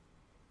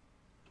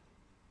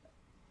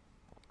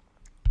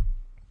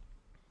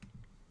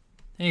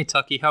 Hey,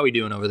 Tucky, how we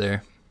doing over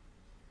there?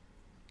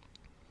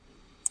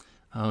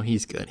 Oh,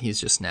 he's good. He's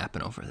just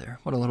napping over there.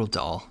 What a little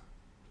doll.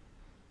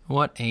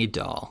 What a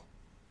doll.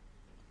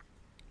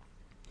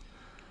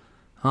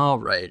 All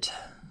right.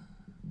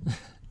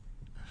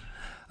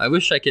 I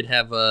wish I could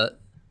have a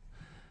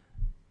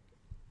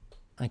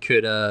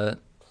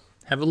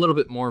little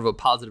bit more of a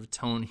positive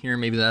tone here.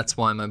 Maybe that's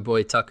why my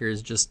boy Tucker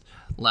is just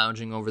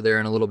lounging over there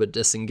and a little bit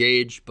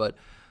disengaged. But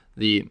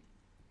the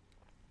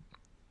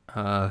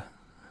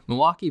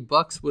Milwaukee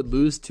Bucks would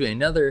lose to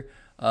another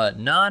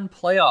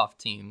non-playoff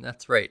team.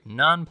 That's right,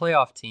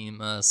 non-playoff team.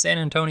 San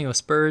Antonio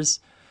Spurs,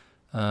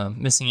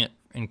 missing it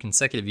in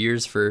consecutive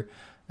years for,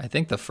 I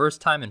think, the first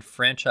time in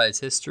franchise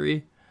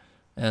history.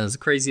 As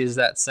crazy as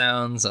that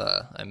sounds,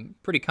 I'm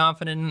pretty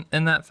confident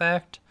in that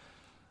fact.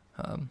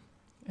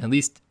 At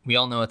least we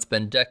all know it's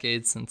been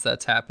decades since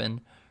that's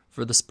happened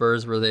for the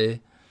Spurs, where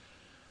they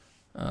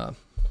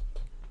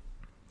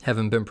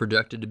haven't been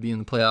projected to be in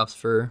the playoffs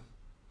for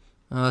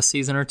a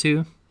season or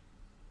two.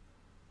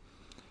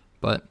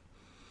 But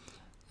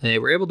they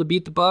were able to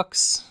beat the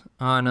Bucks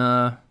on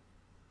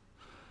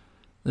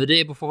the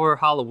day before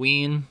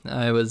Halloween.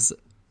 I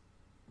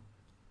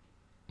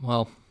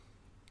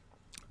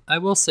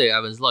will say I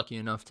was lucky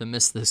enough to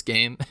miss this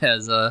game,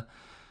 as I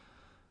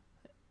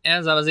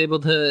was able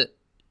to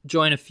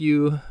join a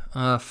few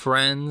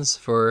friends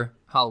for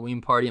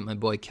Halloween party at my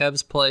boy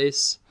Kev's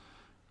place.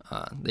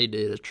 They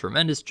did a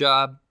tremendous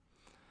job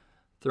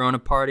throwing a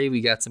party.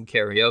 We got some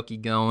karaoke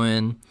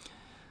going,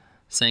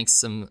 sang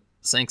some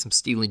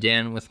Steely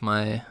Dan with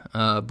my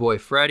boy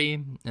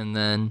Freddie, and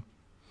then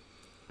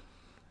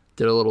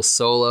did a little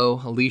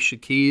solo Alicia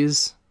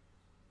Keys.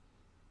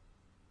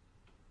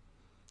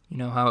 You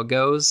know how it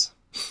goes,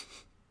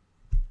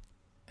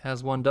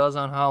 as one does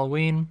on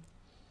Halloween.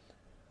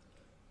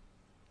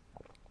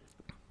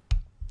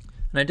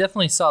 And I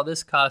definitely saw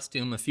this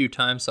costume a few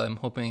times, so I'm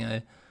hoping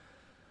I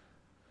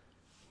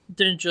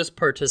didn't just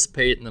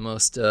participate in the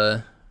most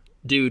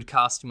dude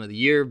costume of the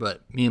year,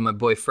 but me and my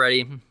boy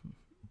Freddie,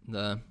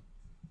 the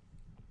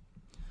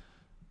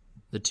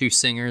two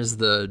singers,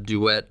 the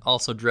duet,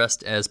 also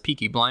dressed as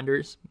Peaky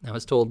Blinders. I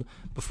was told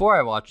before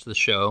I watched the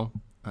show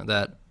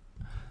that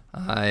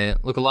I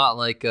look a lot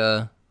like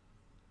the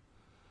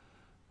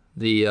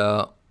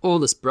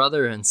oldest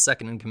brother and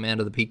second in command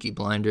of the Peaky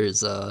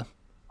Blinders,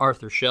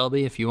 Arthur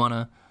Shelby. If you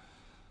want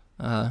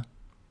to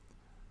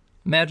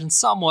imagine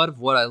somewhat of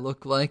what I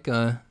look like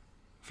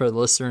for the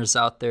listeners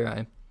out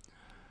there,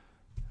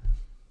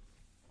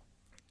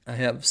 I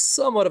have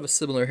somewhat of a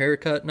similar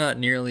haircut, not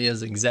nearly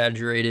as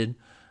exaggerated,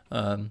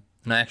 and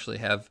I actually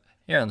have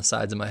hair on the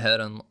sides of my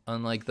head,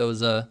 unlike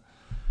those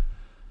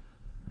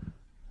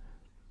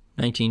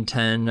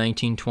 1910,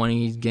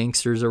 1920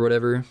 gangsters or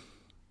whatever.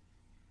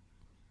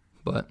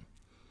 But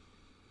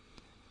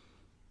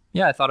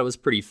yeah, I thought it was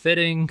pretty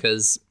fitting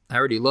because I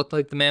already looked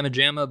like the Mamma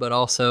Jamma, but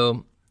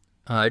also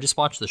I just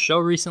watched the show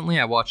recently.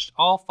 I watched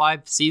all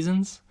 5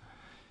 seasons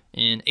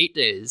in 8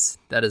 days.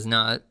 That is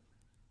not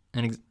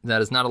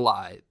a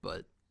lie,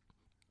 but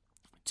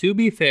to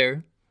be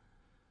fair,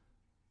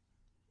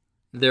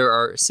 there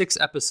are 6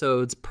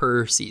 episodes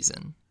per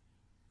season.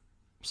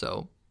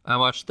 So I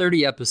watched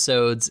 30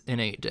 episodes in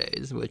 8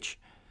 days, which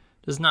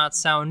does not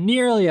sound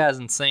nearly as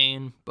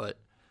insane, but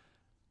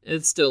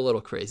it's still a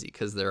little crazy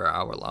because there are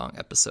hour-long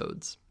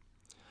episodes.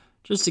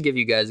 Just to give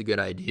you guys a good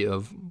idea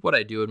of what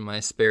I do in my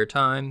spare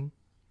time,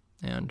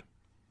 and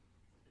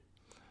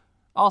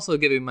also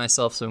giving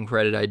myself some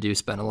credit, I do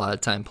spend a lot of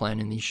time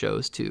planning these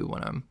shows too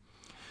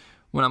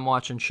when I'm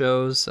watching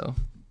shows, so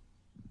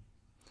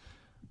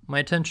my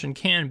attention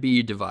can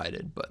be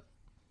divided, but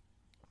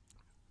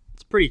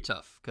it's pretty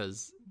tough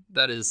because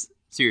that is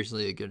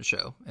seriously a good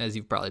show, as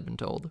you've probably been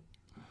told.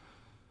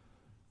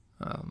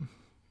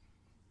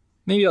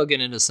 Maybe I'll get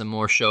into some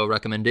more show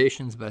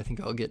recommendations, but I think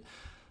I'll get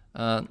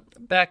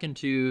back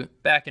into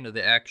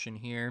the action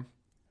here.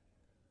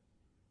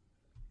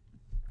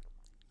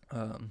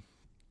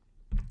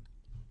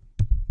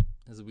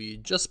 As we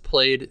just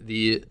played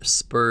the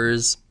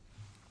Spurs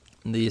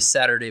the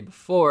Saturday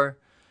before,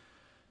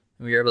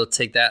 we were able to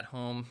take that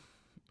home.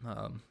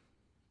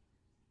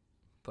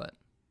 But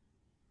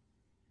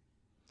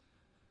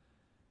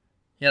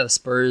yeah, the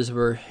Spurs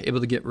were able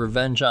to get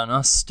revenge on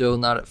us, still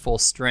not at full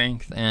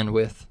strength, and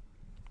with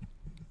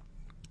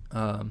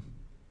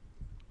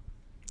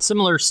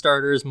similar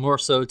starters, more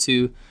so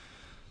to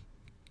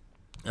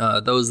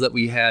those that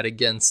we had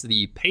against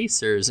the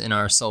Pacers in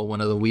our sole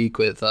win of the week,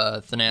 with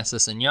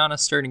Thanasis and Giannis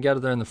starting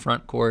together in the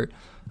front court.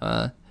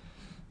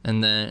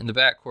 And then in the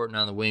backcourt and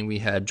on the wing, we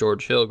had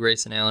George Hill,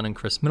 Grayson Allen, and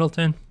Chris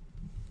Middleton.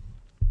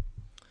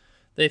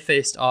 They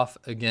faced off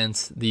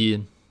against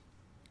the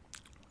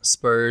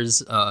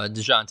Spurs,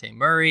 DeJounte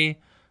Murray,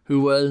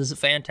 who was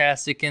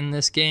fantastic in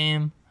this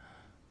game.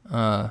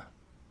 And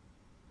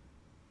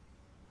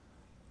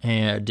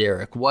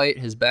Derek White,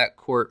 his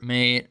backcourt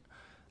mate.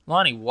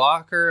 Lonnie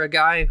Walker, a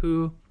guy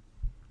who,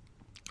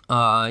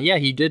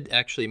 he did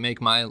actually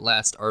make my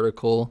last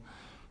article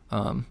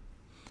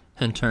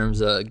in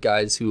terms of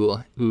guys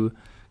who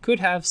could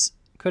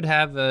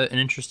have an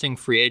interesting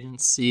free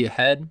agency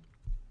ahead.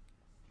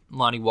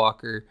 Lonnie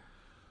Walker,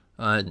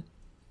 and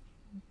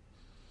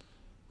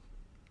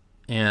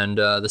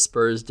the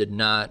Spurs did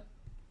not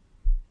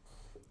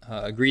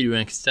agree to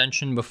an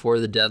extension before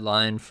the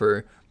deadline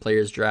for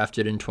players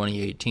drafted in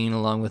 2018,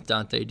 along with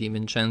Dante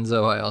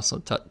DiVincenzo. I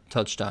also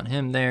touched on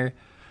him there.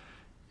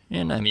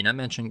 And I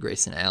mentioned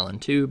Grayson Allen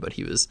too, but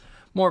he was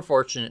more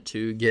fortunate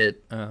to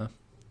get a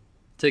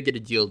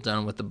deal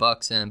done with the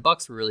Bucks, and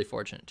Bucks were really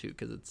fortunate too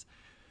because it's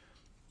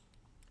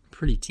a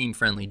pretty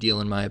team-friendly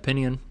deal in my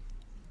opinion.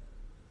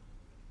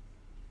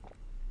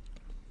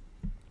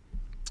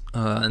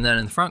 And then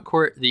in the front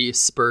court, the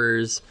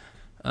Spurs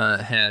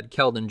had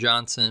Keldon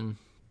Johnson,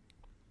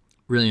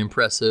 really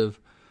impressive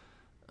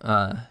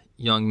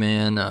young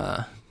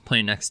man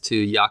playing next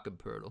to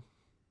Jakob Poeltl.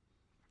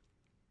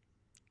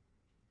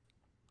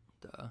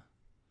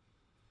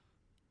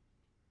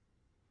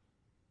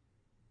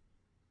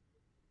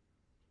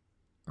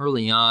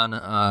 Early on,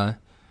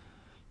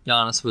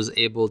 Giannis was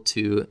able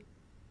to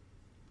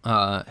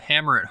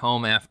hammer it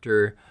home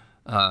after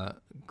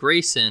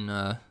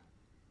Grayson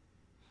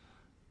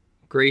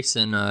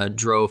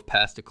drove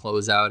past a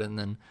closeout and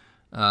then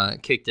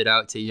kicked it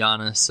out to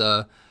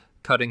Giannis,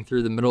 cutting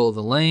through the middle of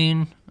the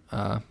lane.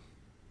 And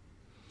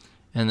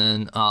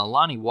then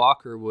Lonnie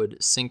Walker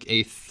would sink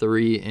a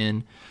 3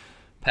 in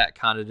Pat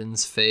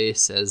Connaughton's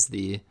face as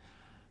the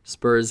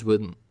Spurs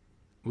would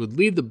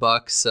lead the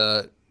Bucks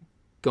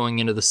going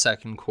into the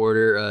second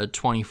quarter,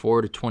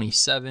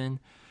 24-27.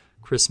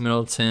 Chris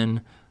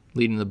Middleton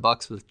leading the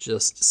Bucks with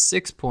just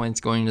 6 points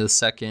going into the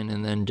second,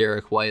 and then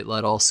Derek White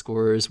led all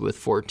scorers with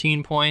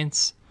 14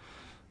 points.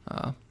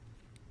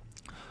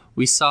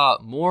 We saw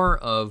more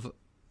of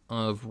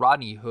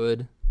Rodney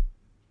Hood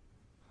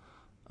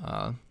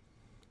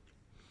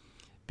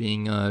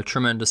being a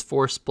tremendous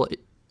floor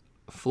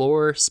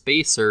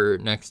spacer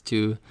next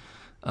to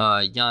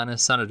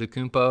Giannis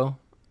Antetokounmpo.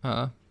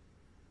 I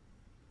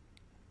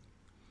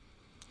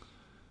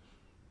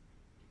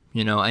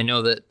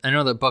know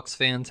that Bucks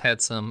fans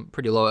had some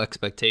pretty low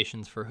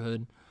expectations for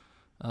Hood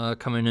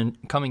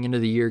coming into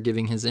the year,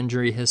 given his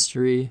injury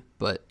history,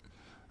 but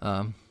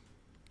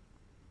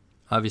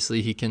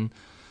obviously he can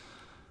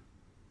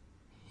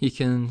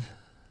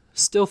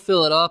still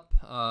fill it up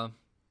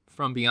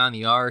from beyond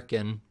the arc,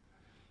 and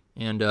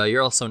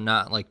you're also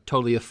not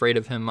totally afraid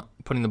of him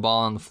putting the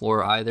ball on the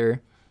floor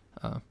either.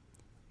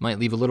 Might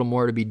leave a little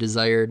more to be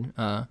desired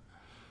on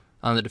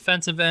the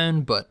defensive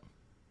end, but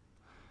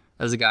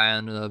as a guy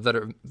on a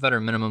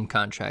veteran minimum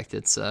contract,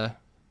 it's can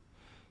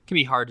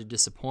be hard to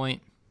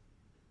disappoint.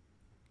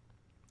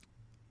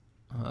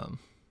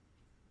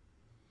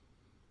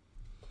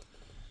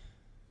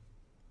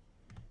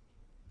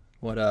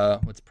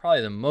 What's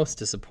probably the most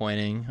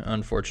disappointing,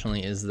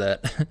 unfortunately, is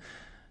that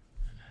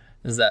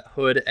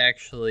Hood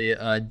actually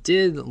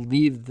did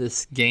leave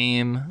this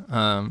game.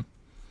 I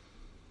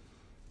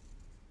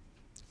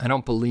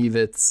don't believe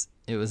it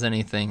was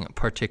anything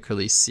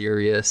particularly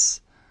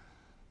serious.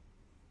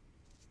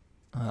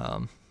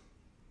 Yeah,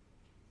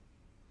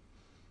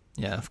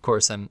 of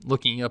course, I'm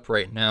looking up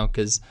right now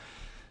because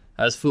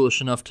I was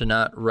foolish enough to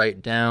not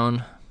write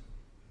down,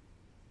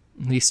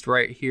 at least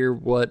right here,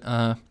 what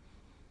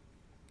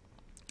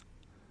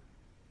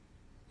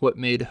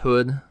made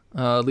Hood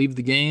leave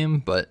the game,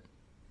 but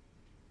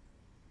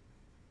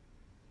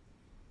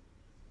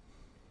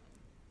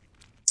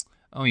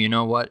oh, you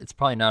know what? It's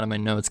probably not in my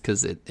notes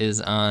because it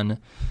is in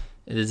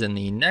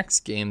the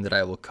next game that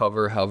I will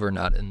cover, however,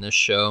 not in this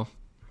show.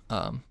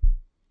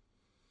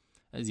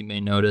 As you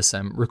may notice,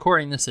 I'm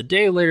recording this a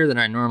day later than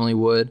I normally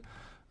would,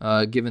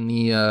 given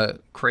the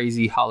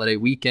crazy holiday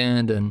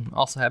weekend and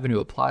also having to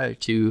apply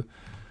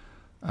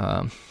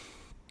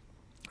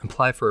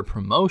for a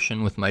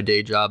promotion with my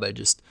day job. I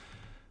just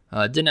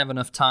didn't have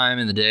enough time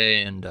in the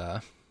day, and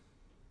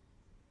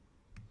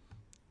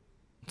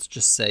let's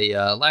just say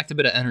lacked a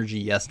bit of energy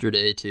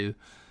yesterday to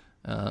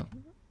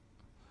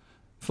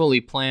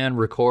fully plan,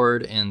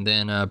 record, and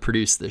then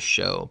produce this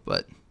show.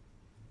 But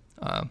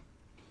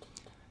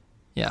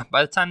yeah,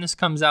 by the time this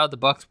comes out, the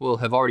Bucks will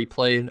have already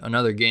played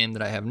another game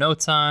that I have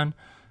notes on,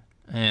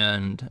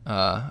 and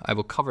I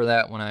will cover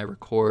that when I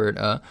record,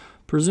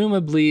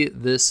 presumably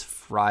this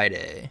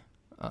Friday.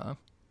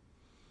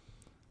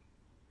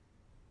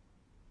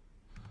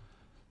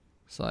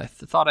 So I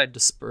thought I'd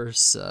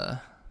disperse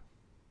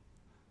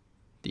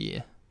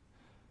the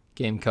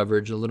game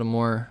coverage a little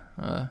more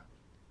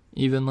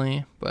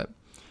evenly, but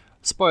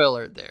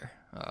spoiler alert there.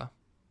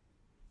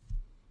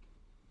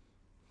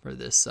 For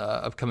this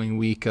upcoming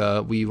week,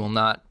 we will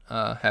not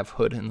have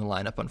Hood in the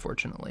lineup,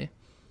 unfortunately.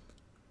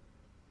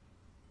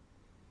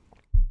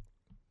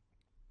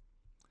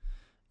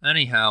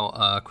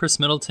 Anyhow, Chris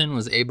Middleton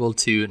was able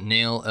to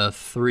nail a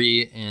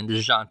 3 in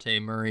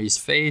DeJounte Murray's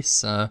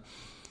face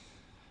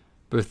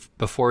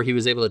before he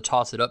was able to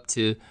toss it up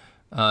to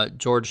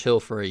George Hill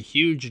for a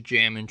huge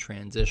jam in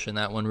transition.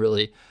 That one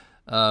really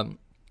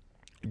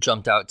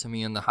jumped out to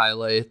me in the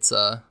highlights.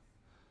 It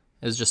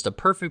was just a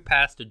perfect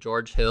pass to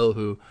George Hill,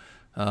 who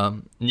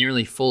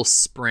nearly full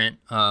sprint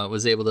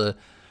was able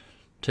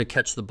to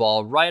catch the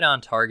ball right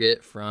on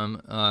target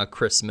from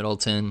Chris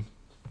Middleton.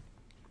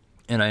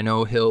 And I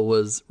know Hill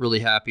was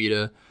really happy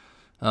to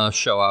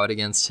show out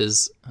against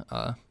his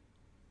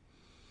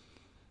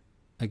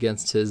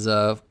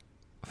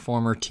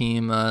former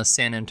team,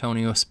 San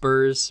Antonio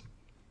Spurs.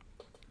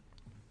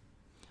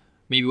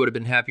 Maybe would have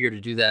been happier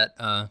to do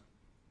that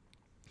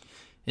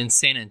in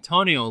San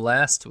Antonio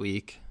last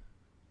week,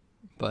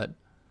 but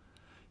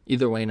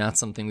either way, not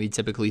something we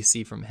typically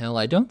see from Hill.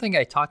 I don't think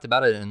I talked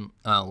about it in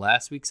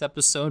last week's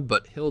episode,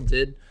 but Hill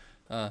did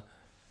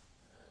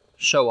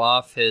show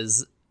off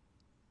his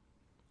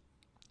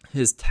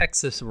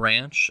Texas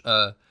ranch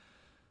to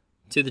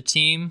the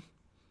team.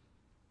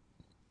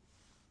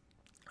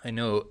 I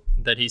know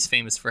that he's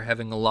famous for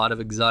having a lot of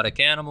exotic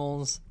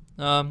animals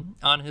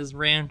on his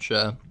ranch.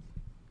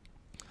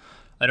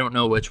 I don't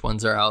know which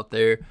ones are out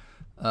there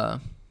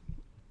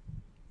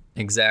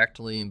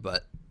exactly,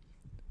 but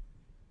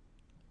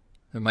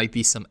there might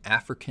be some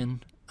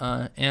African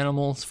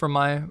animals from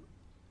my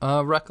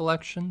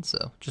recollection,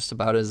 so just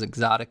about as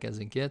exotic as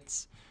it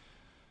gets.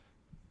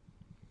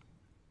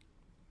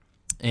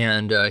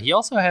 And he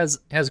also has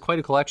quite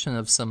a collection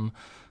of some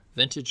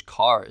vintage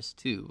cars,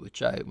 too,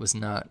 which I was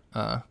not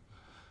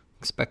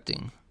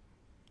expecting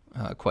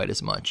quite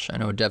as much. I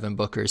know Devin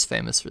Booker is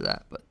famous for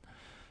that, but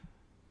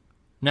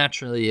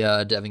naturally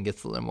Devin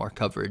gets a little more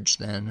coverage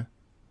than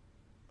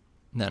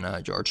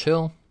George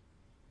Hill.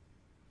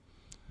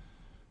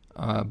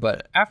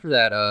 But after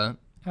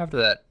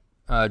that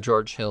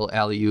George Hill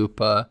alley-oop,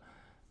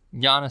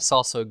 Giannis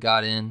also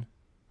got in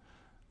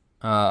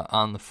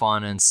on the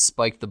fun and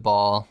spiked the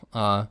ball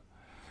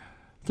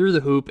through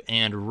the hoop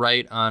and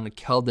right on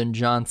Keldon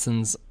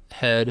Johnson's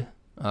head.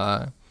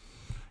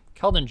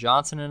 Keldon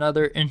Johnson,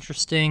 another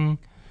interesting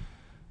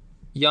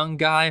young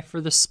guy for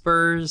the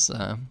Spurs.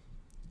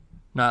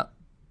 Not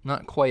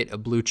quite a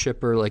blue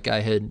chipper like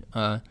I had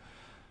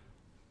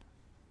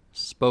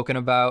spoken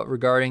about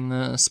regarding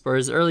the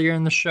Spurs earlier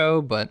in the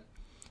show, but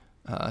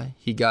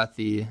he got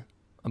the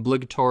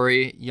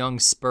obligatory young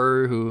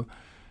Spur who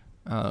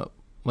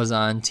was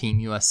on Team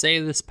USA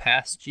this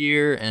past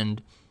year,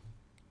 and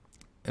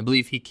I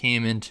believe he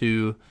came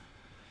into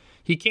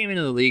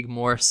the league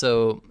more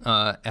so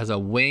as a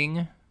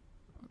wing,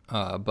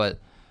 but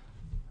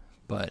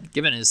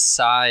given his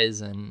size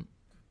and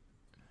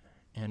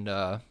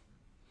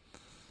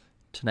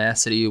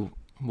tenacity,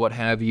 what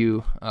have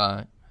you,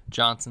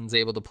 Johnson's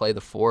able to play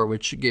the 4,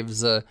 which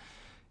gives the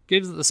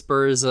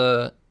Spurs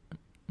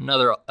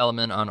another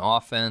element on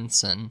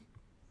offense, and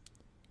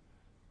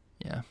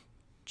yeah,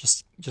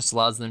 just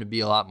allows them to be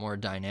a lot more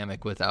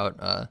dynamic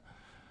without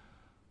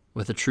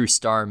with a true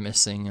star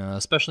missing,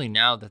 especially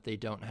now that they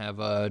don't have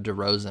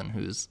DeRozan,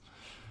 who's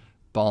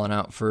balling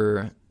out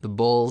for the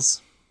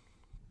Bulls.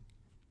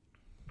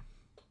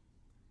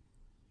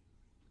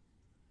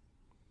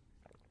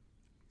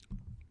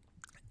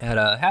 At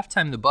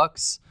halftime, the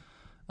Bucks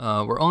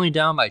were only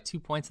down by 2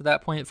 points at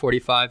that point,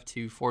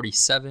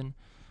 45-47.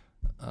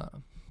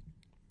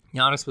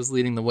 Giannis was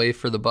leading the way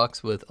for the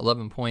Bucks with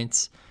 11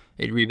 points,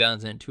 8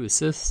 rebounds, and 2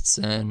 assists,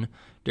 and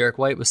Derek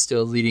White was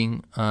still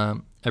leading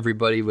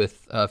everybody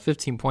with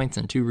 15 points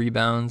and 2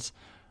 rebounds.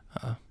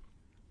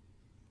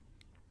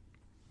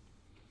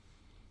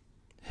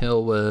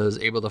 Hill was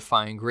able to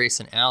find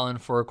Grayson Allen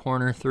for a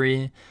corner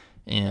three,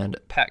 and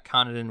Pat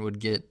Connaughton would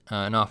get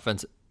an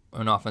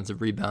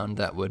offensive rebound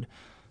that would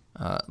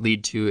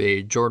lead to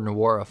a Jordan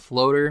Nwora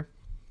floater.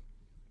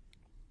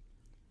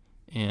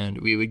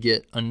 And we would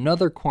get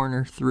another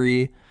corner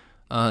three,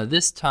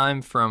 this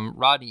time from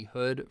Rodney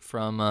Hood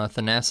from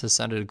Thanasis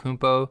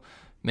Antetokounmpo,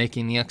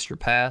 making the extra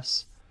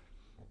pass.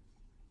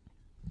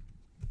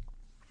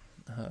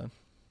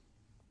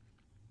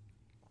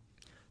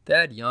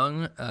 Thad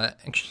Young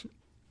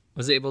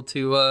was able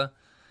to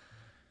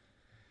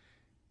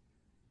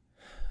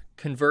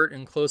convert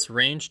in close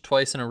range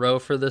twice in a row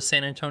for the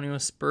San Antonio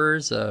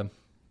Spurs. Not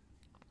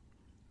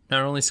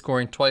only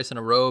scoring twice in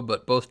a row,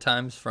 but both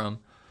times from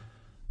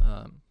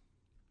an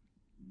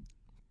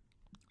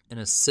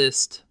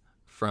assist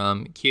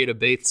from Keita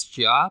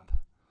Bates-Diop.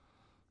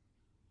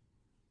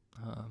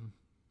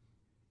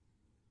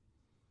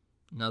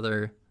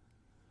 Another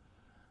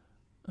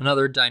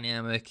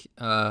dynamic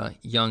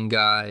young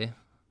guy,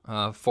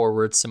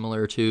 forward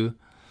similar to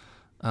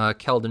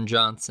Keldon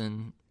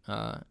Johnson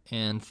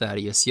and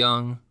Thaddeus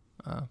Young,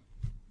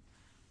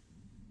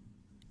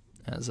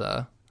 as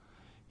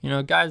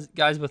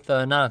guys with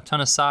not a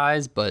ton of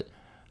size, but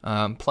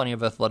plenty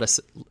of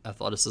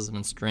athleticism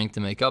and strength to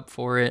make up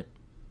for it.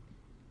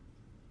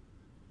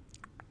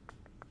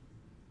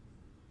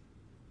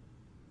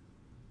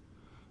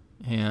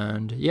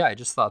 And yeah, I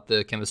just thought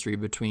the chemistry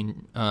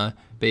between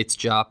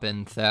Bates-Diop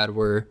and Thad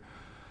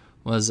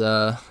was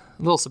a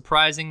little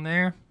surprising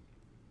there.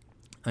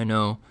 I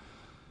know.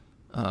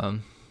 I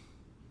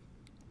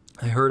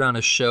heard on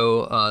a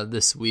show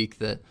this week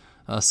that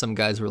some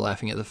guys were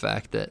laughing at the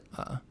fact that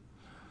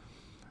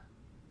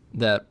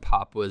that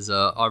Pop was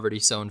already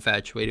so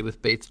infatuated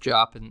with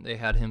Bates-Diop, and they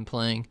had him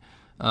playing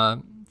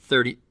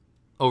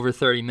over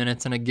 30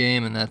 minutes in a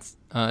game, and that's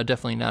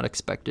definitely not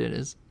expected.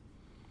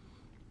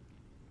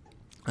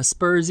 As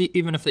Spurs,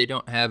 even if they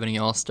don't have any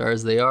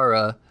All-Stars, they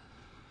are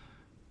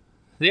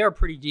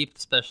pretty deep,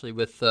 especially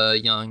with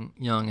young,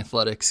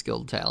 athletic,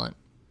 skilled talent.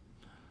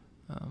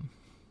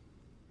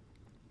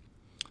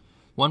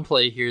 One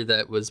play here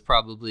that was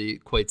probably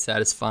quite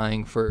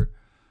satisfying for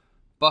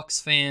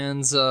Bucks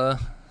fans, of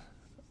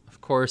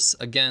course,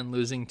 again,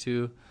 losing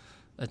to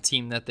a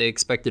team that they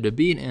expected to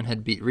beat and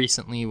had beat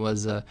recently,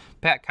 was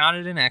Pat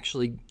Connaughton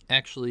actually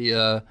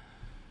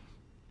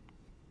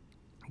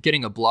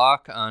getting a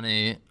block on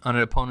an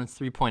opponent's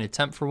three-point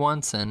attempt for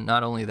once, and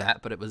not only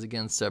that, but it was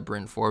against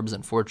Bryn Forbes.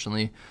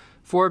 Unfortunately,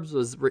 Forbes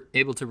was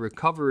able to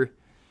recover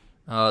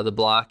the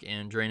block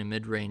and drain a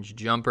mid-range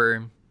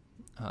jumper,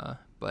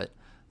 but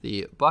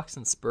the Bucks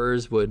and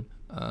Spurs would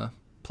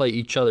play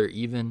each other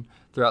even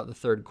throughout the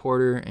third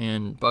quarter,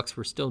 and Bucks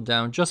were still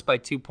down just by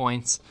 2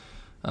 points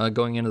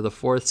going into the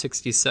fourth,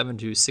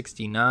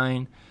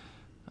 67-69.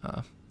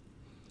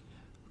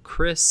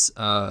 Chris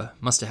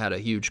must have had a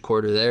huge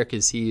quarter there,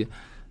 because he,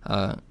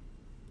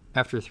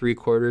 after 3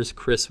 quarters,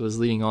 Chris was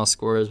leading all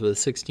scorers with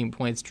 16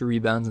 points, 2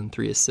 rebounds, and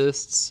 3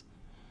 assists.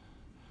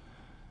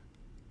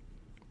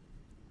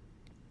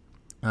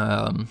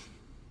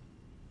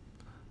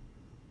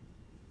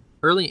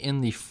 Early in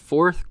the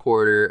fourth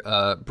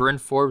quarter, Bryn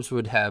Forbes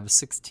would have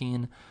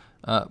 16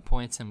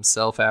 points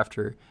himself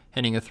after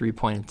hitting a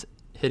three-point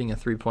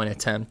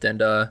attempt,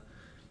 and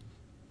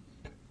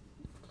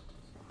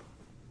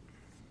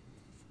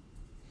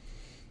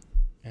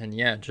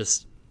yeah,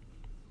 just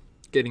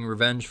getting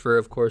revenge for,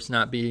 of course,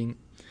 not being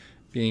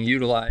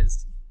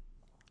utilized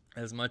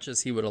as much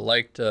as he would have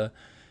liked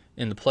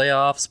in the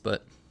playoffs.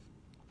 But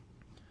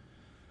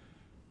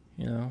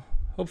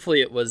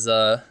hopefully it was.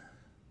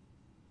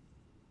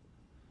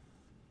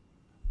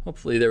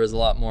 Hopefully there was a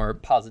lot more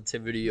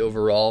positivity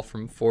overall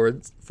from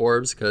Forbes,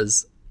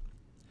 because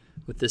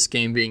with this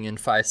game being in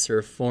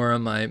Fiserv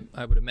Forum,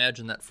 I would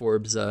imagine that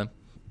Forbes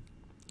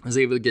was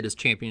able to get his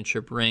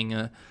championship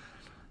ring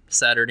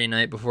Saturday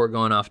night before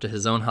going off to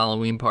his own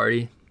Halloween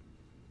party.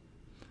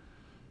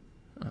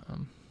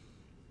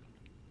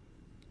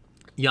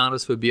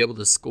 Giannis would be able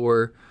to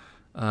score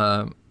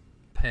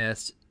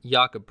past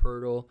Jakob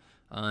Poeltl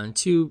on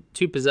two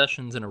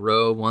possessions in a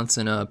row, once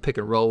in a pick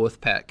and roll with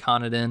Pat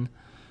Connaughton.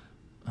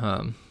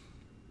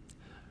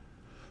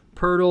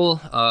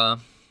 Poeltl,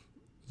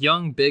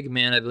 young big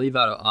man, I believe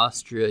out of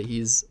Austria.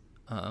 He's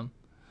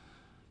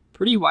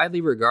pretty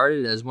widely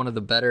regarded as one of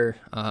the better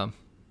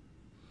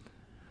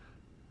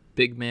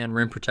big man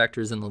rim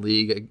protectors in the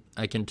league.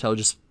 I can tell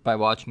just by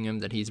watching him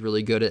that he's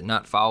really good at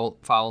not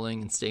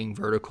fouling and staying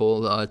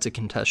vertical to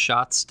contest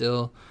shots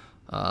still.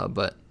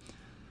 But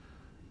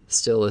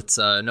Still, it's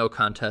no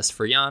contest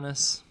for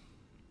Giannis.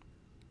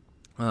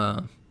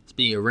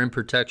 Speaking of rim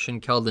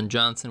protection, Keldon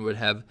Johnson would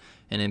have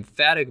an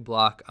emphatic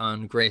block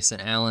on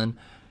Grayson Allen.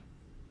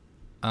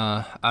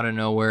 Out of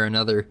nowhere,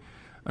 another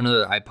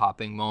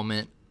eye-popping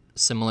moment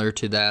similar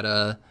to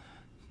that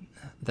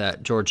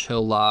George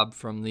Hill lob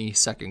from the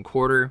second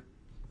quarter.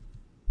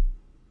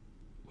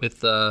 With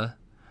 3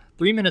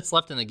 minutes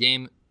left in the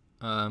game,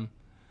 there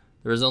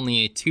was only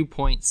a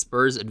 2-point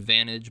Spurs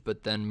advantage,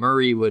 but then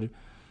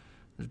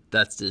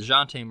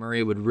DeJounte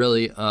Murray would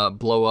really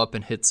blow up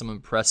and hit some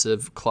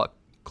impressive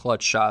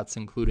clutch shots,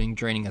 including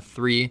draining a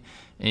 3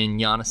 in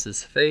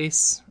Giannis's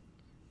face.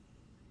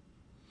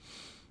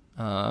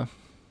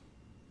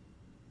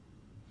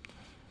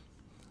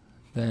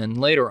 Then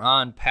later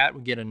on, Pat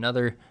would get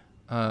another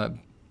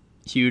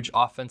huge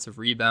offensive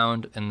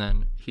rebound, and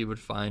then he would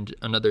find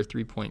another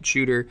 3-point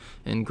shooter,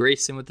 and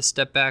Grayson with the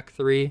step-back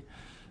 3.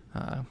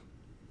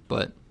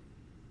 But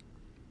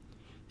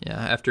yeah,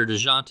 after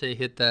DeJounte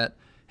hit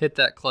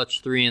that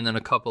clutch 3 and then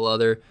a couple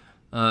other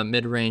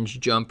mid-range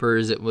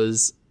jumpers, it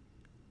was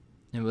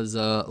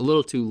a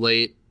little too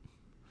late.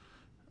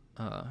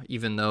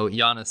 Even though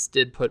Giannis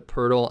did put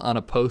Poeltl on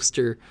a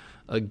poster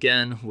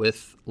again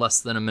with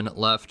less than a minute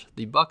left,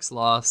 the Bucks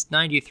lost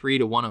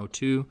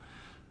 93-102,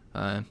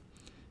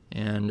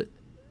 and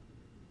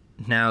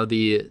now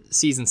the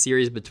season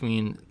series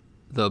between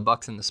the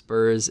Bucks and the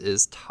Spurs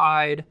is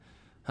tied.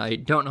 I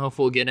don't know if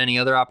we'll get any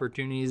other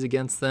opportunities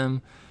against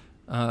them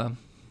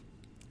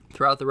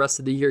throughout the rest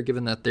of the year,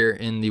 given that they're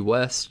in the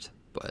West,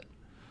 but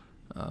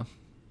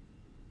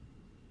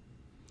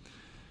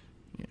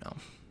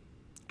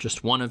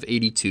just one of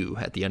 82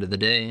 at the end of the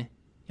day.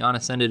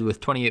 Giannis ended with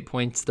 28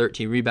 points,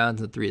 13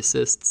 rebounds, and 3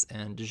 assists,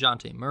 and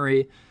DeJounte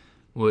Murray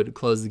would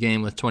close the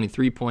game with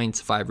 23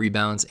 points, 5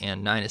 rebounds,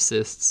 and 9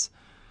 assists.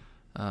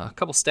 A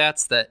couple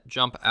stats that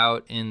jump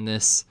out in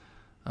this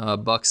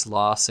Bucks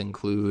loss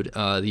include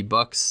the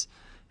Bucks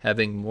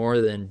having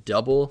more than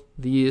double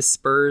the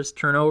Spurs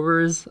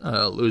turnovers,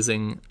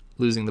 losing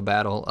the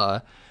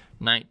battle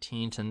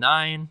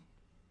 19-9.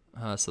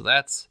 So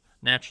that's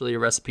naturally a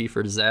recipe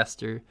for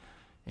disaster.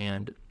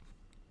 And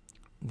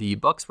the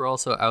Bucks were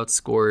also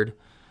outscored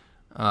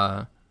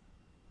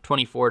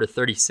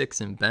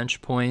 24-36 in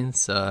bench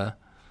points.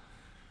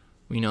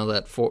 We know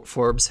that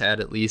Forbes had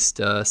at least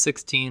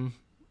 16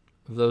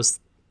 of those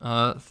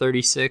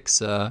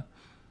 36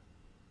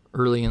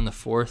 early in the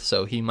fourth,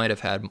 so he might have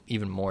had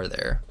even more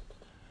there.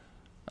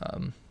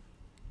 And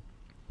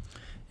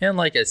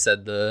like I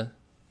said, the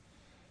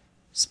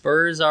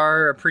Spurs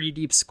are a pretty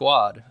deep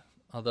squad,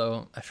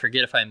 although I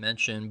forget if I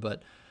mentioned,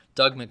 but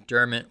Doug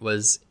McDermott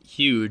was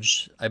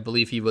huge. I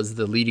believe he was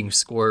the leading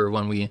scorer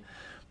when we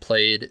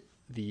played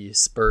the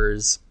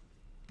Spurs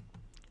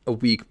a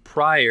week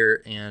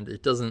prior, and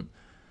it doesn't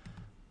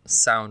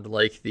sound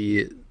like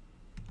the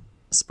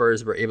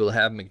Spurs were able to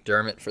have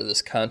McDermott for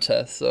this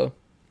contest. So,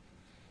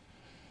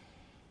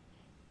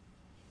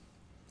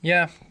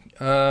 yeah,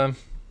 kind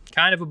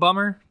of a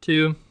bummer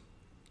to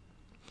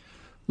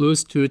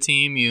lose to a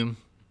team you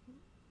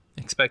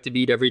expect to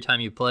beat every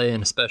time you play,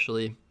 and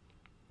especially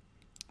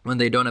when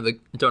they don't have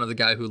the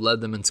guy who led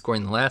them in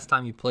scoring the last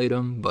time you played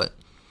them. But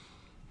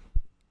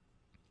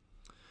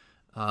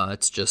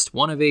it's just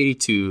one of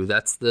 82.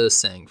 That's the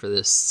saying for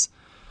this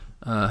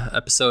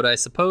episode, I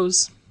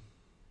suppose.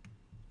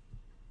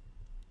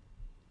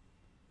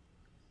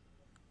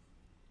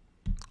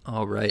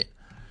 All right.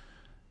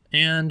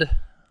 And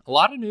a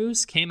lot of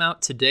news came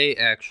out today,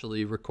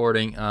 actually,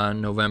 recording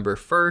on November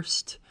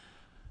 1st,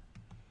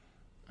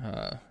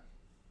 on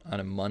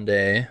a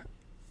Monday.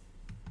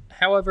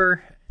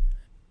 However,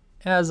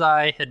 as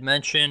I had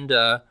mentioned,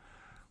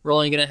 we're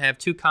only going to have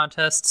 2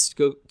 contests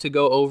to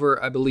go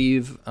over, I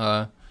believe,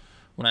 when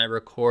I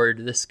record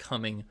this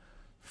coming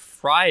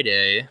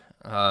Friday.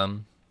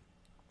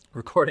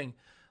 Recording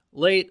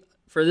late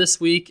for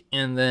this week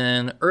and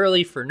then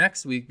early for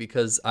next week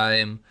because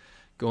I'm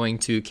going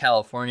to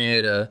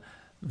California to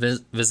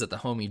visit the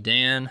homie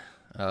Dan.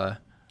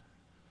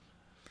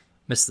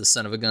 Missed the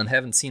son of a gun.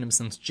 Haven't seen him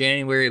since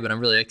January, but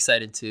I'm really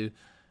excited to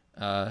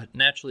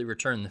naturally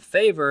return the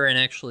favor and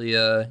actually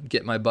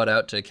get my butt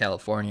out to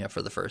California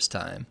for the first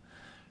time.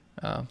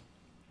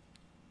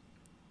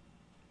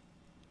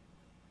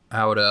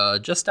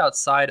 Out just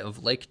outside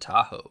of Lake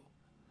Tahoe.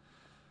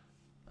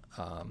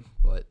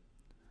 But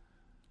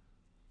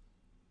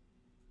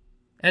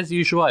as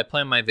usual, I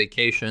plan my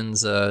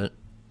vacations to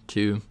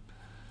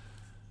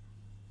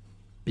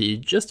be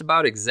just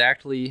about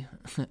exactly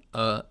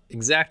a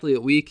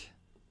week,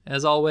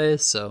 as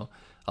always. So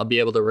I'll be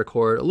able to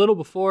record a little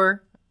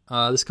before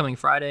this coming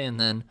Friday, and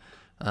then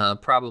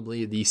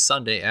probably the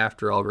Sunday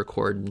after I'll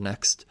record the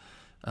next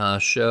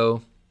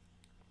show.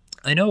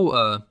 I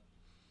know,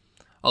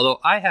 although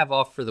I have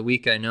off for the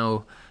week, I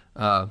know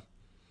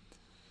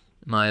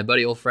my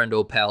buddy, old friend,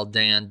 old pal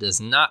Dan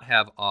does not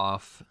have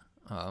off,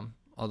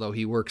 although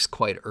he works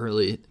quite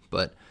early,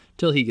 but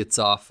till he gets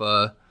off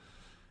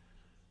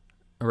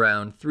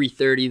around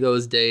 3:30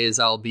 those days,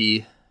 I'll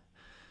be,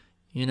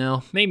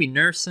 maybe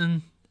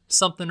nursing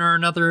something or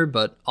another,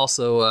 but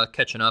also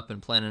catching up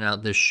and planning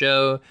out this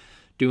show,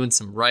 doing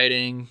some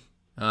writing,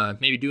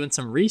 maybe doing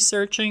some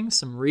researching,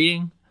 some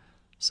reading,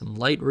 some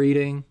light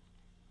reading,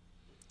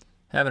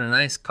 having a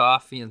nice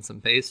coffee and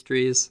some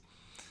pastries.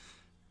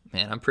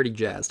 Man, I'm pretty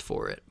jazzed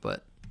for it,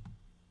 but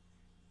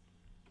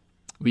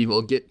we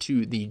will get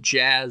to the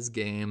Jazz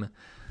game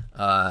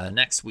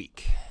next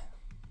week.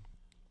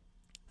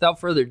 Without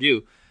further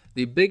ado,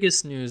 the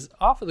biggest news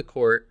off of the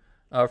court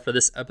for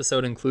this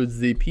episode includes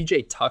the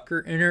PJ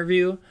Tucker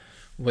interview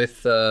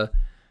with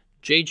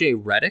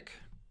JJ Redick,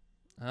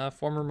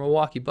 former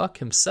Milwaukee Buck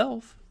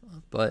himself.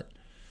 But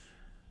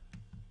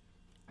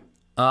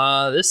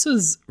this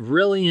is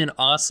really an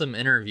awesome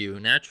interview.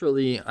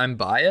 Naturally, I'm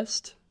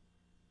biased,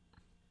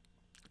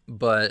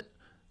 but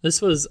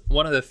this was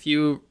one of the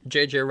few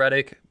JJ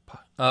Redick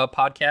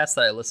podcasts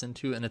that I listened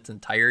to in its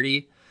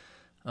entirety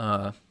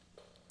for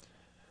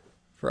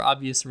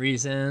obvious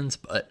reasons,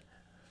 but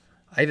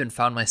I even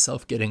found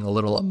myself getting a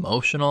little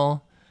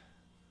emotional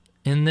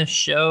in this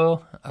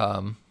show.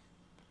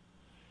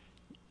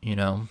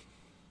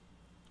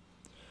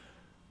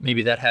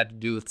 Maybe that had to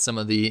do with some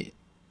of the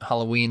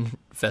Halloween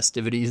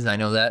festivities. I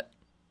know that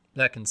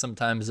can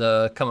sometimes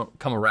come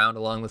around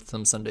along with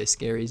some Sunday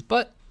scaries,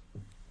 but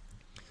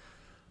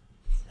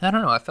I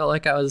don't know. I felt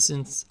like I was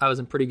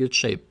in pretty good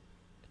shape,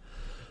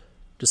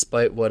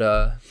 despite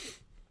the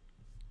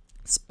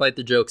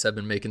jokes I've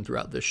been making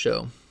throughout this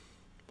show.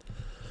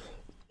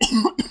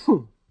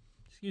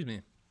 Excuse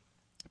me.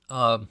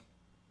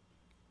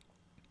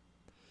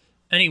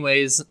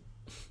 Anyways,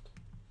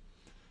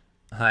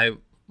 I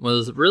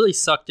was really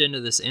sucked into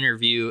this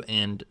interview,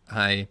 and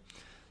I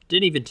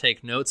didn't even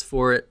take notes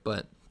for it,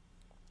 but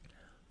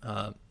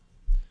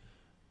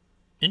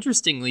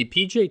interestingly,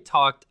 PJ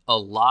talked a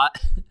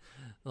lot.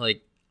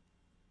 Like,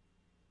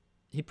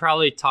 he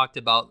probably talked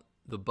about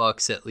the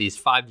Bucks at least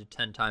 5 to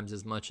 10 times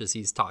as much as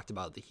he's talked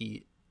about the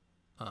Heat,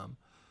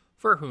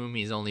 for whom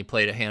he's only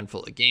played a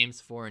handful of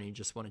games for, and he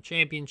just won a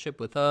championship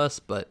with us.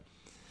 But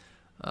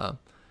the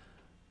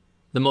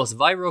most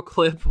viral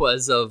clip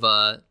was of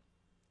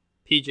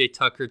PJ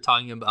Tucker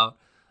talking about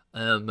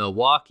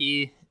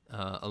Milwaukee,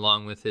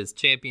 along with his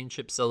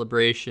championship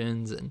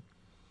celebrations, and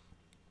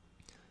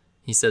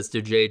he says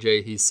to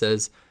JJ, he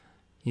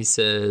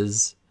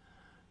says,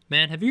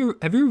 "Man, have you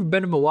ever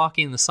been to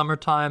Milwaukee in the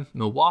summertime?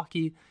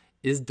 Milwaukee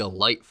is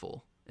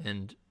delightful."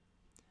 And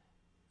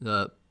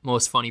the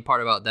most funny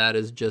part about that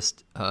is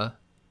just a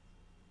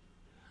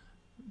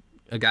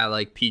guy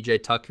like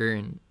PJ Tucker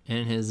and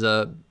his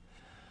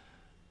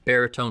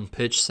baritone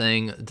pitch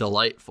saying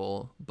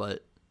delightful,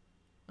 but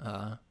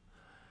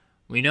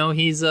we know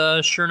he's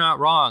sure not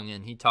wrong.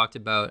 And he talked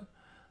about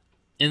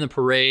in the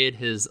parade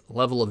his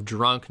level of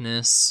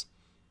drunkenness.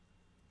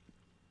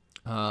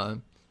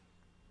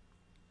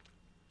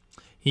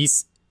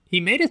 He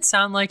made it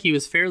sound like he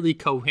was fairly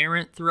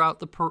coherent throughout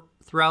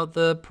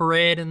the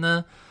parade and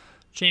the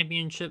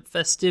championship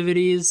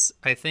festivities.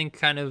 I think,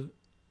 kind of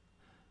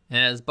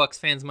as Bucks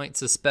fans might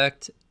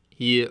suspect,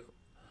 he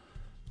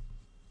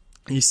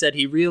said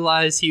he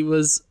realized he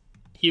was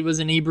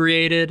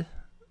inebriated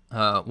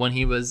when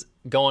he was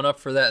going up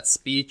for that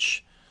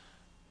speech,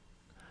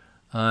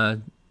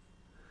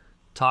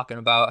 talking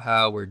about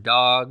how we're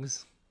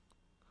dogs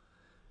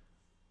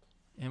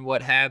and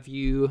what have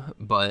you.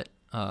 But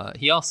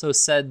he also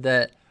said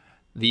that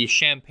the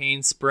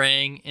champagne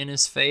spraying in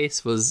his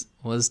face was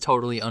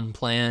totally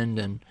unplanned,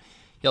 and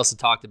he also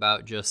talked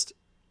about just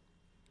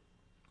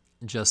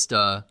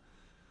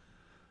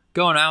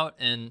going out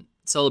and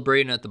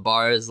celebrating at the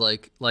bars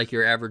like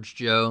your average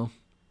Joe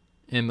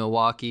in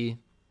Milwaukee,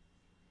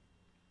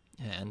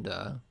 and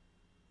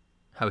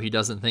how he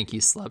doesn't think he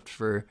slept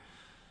for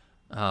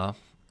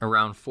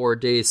around 4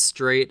 days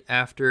straight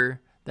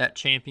after that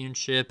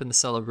championship and the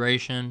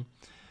celebration.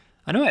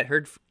 I know I had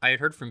heard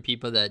from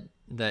people that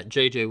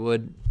JJ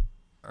would,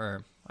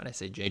 or why did I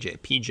say JJ?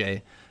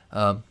 PJ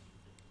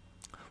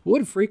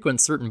would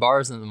frequent certain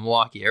bars in the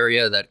Milwaukee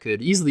area that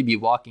could easily be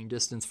walking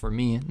distance for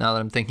me. Now that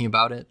I'm thinking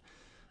about it,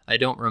 I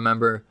don't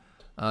remember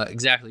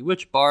exactly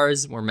which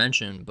bars were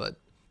mentioned, but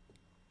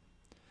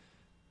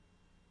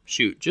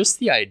shoot, just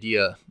the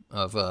idea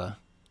of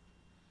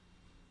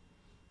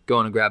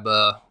going to grab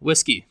a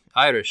whiskey,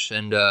 Irish,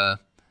 and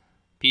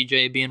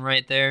PJ being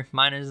right there,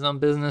 minding his own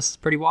business, is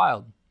pretty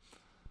wild.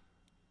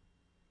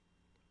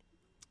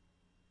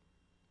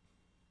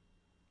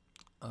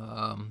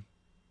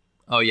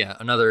 Oh yeah,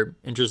 another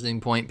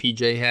interesting point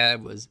PJ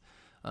had was,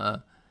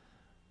 I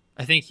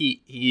think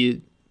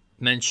he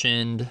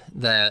mentioned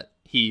that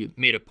he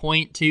made a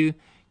point to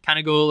kind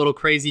of go a little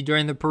crazy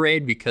during the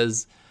parade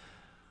because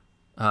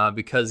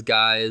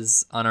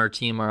guys on our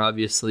team are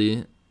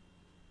obviously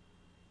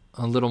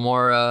a little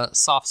more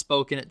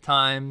soft-spoken at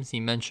times. He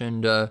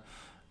mentioned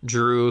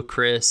Drew,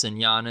 Chris, and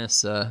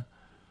Giannis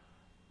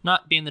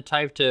not being the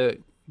type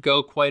to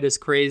go quite as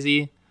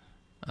crazy.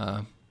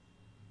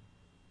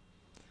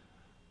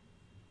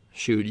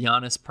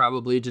 Giannis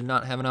probably did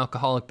not have an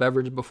alcoholic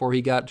beverage before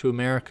he got to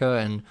America,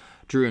 and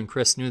Drew and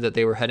Chris knew that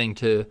they were heading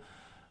to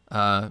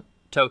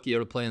Tokyo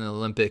to play in the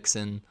Olympics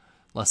in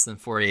less than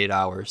 48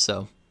 hours.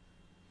 So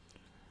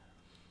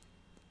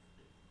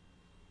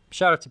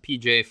shout out to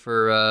PJ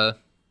for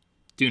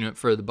doing it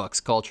for the Bucks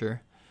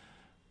culture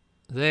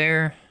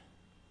there.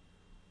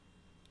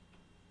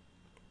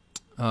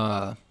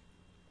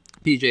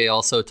 PJ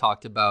also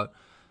talked about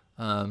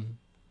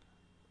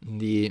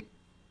the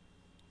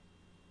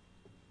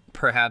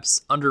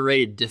perhaps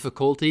underrated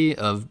difficulty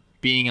of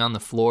being on the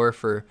floor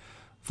for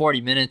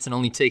 40 minutes and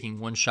only taking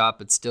one shot,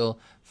 but still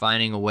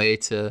finding a way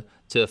to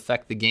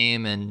affect the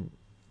game, and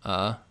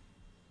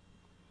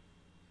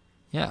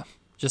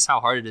just how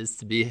hard it is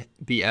to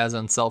be as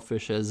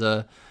unselfish as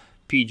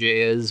PJ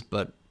is,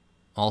 but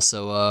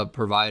also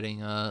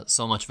providing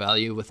so much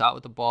value with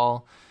the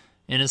ball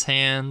in his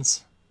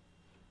hands.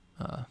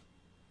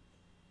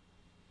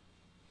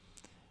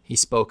 He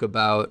spoke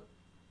about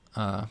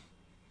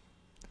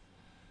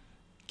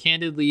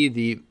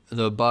candidly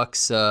the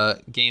Bucks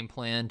game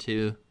plan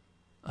to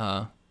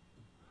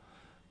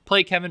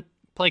play Kevin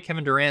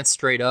Durant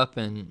straight up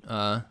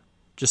and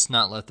just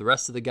not let the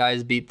rest of the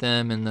guys beat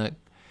them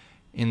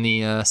in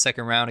the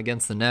second round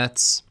against the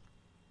Nets.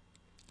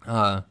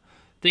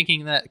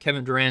 Thinking that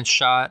Kevin Durant's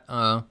shot,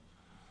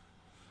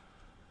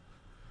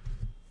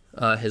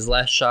 his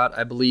last shot,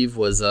 I believe,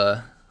 was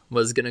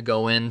gonna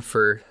go in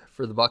for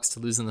the Bucks to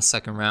lose in the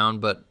second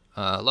round, but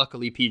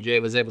luckily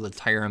PJ was able to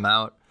tire him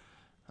out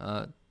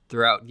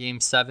throughout Game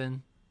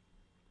 7.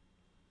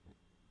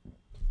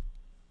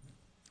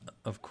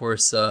 Of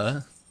course,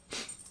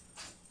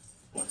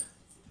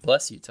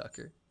 bless you,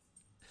 Tucker.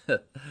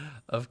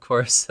 Of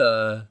course,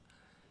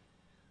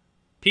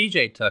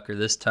 PJ Tucker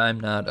this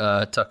time,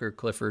 not Tucker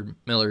Clifford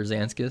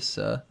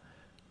Miller-Zanskis,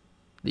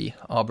 the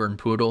Auburn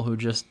poodle who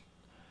just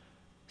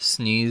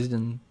sneezed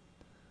and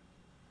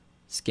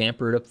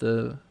scampered up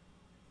the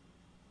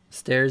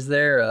stairs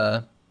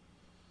there.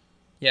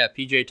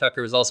 PJ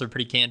Tucker was also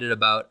pretty candid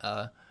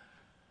about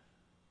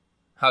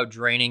how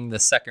draining the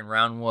second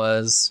round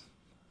was,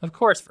 of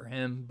course for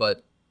him,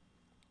 but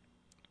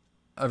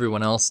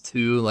everyone else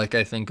too. Like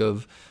I think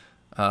of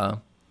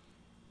all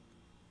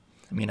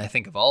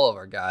of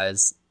our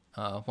guys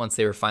once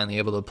they were finally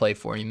able to play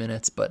 40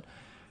 minutes, but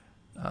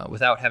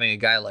without having a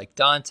guy like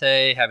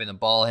Dante, having the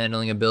ball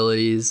handling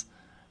abilities,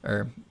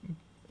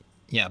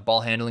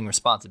 ball handling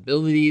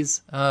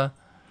responsibilities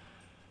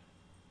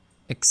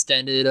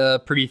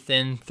extended pretty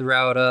thin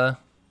throughout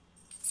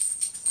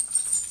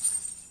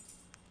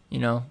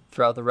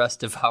throughout the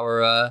rest of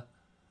our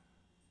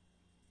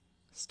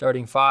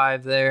starting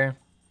five there.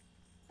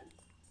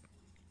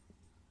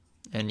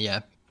 And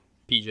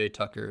PJ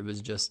Tucker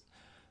was just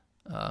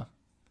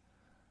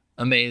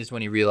amazed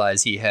when he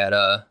realized he had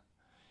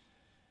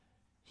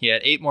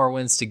 8 more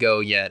wins to go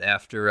yet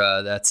after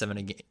that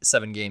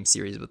 7-game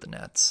series with the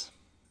Nets.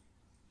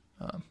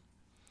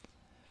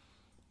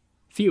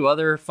 Few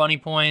other funny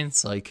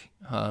points like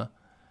JJ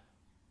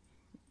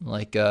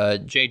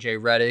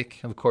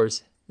Redick. Of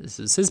course, this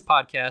is his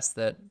podcast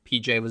that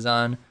PJ was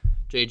on.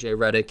 JJ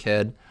Redick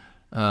had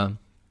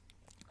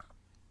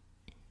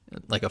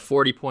like a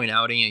 40-point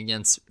outing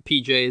against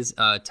PJ's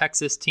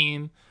Texas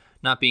team,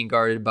 not being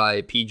guarded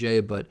by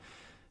PJ, but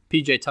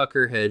PJ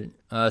Tucker had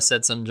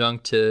said some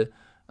junk to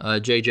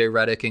JJ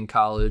Redick in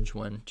college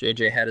when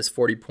JJ had his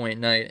 40-point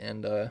night,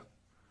 and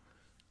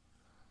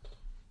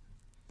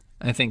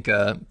I think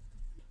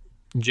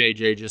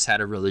JJ just had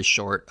a really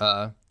short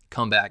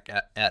comeback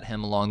at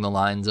him along the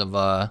lines of,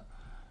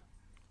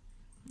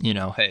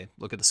 hey,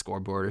 look at the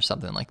scoreboard or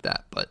something like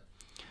that. But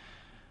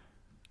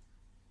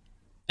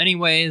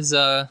anyways,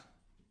 I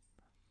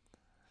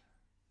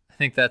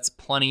think that's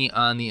plenty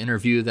on the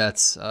interview.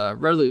 That's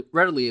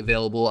readily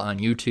available on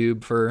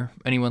YouTube for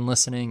anyone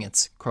listening.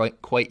 It's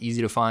quite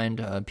easy to find.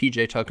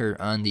 PJ Tucker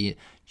on the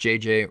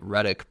JJ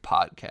Redick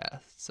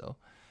podcast. So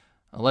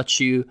I'll let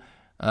you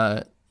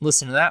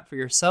listen to that for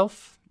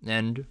yourself.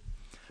 And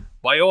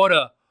by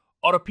order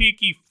of the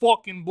Peaky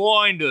fucking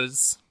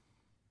Blinders,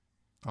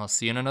 I'll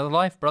see you in another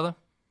life, brother.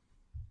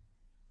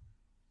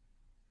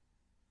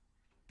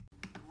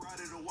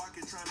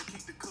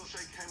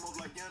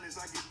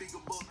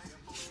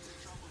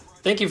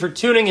 Thank you for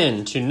tuning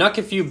in to Knuck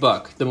If You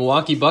Buck, the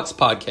Milwaukee Bucks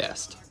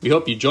podcast. We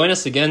hope you join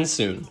us again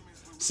soon.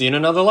 See you in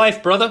another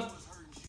life, brother.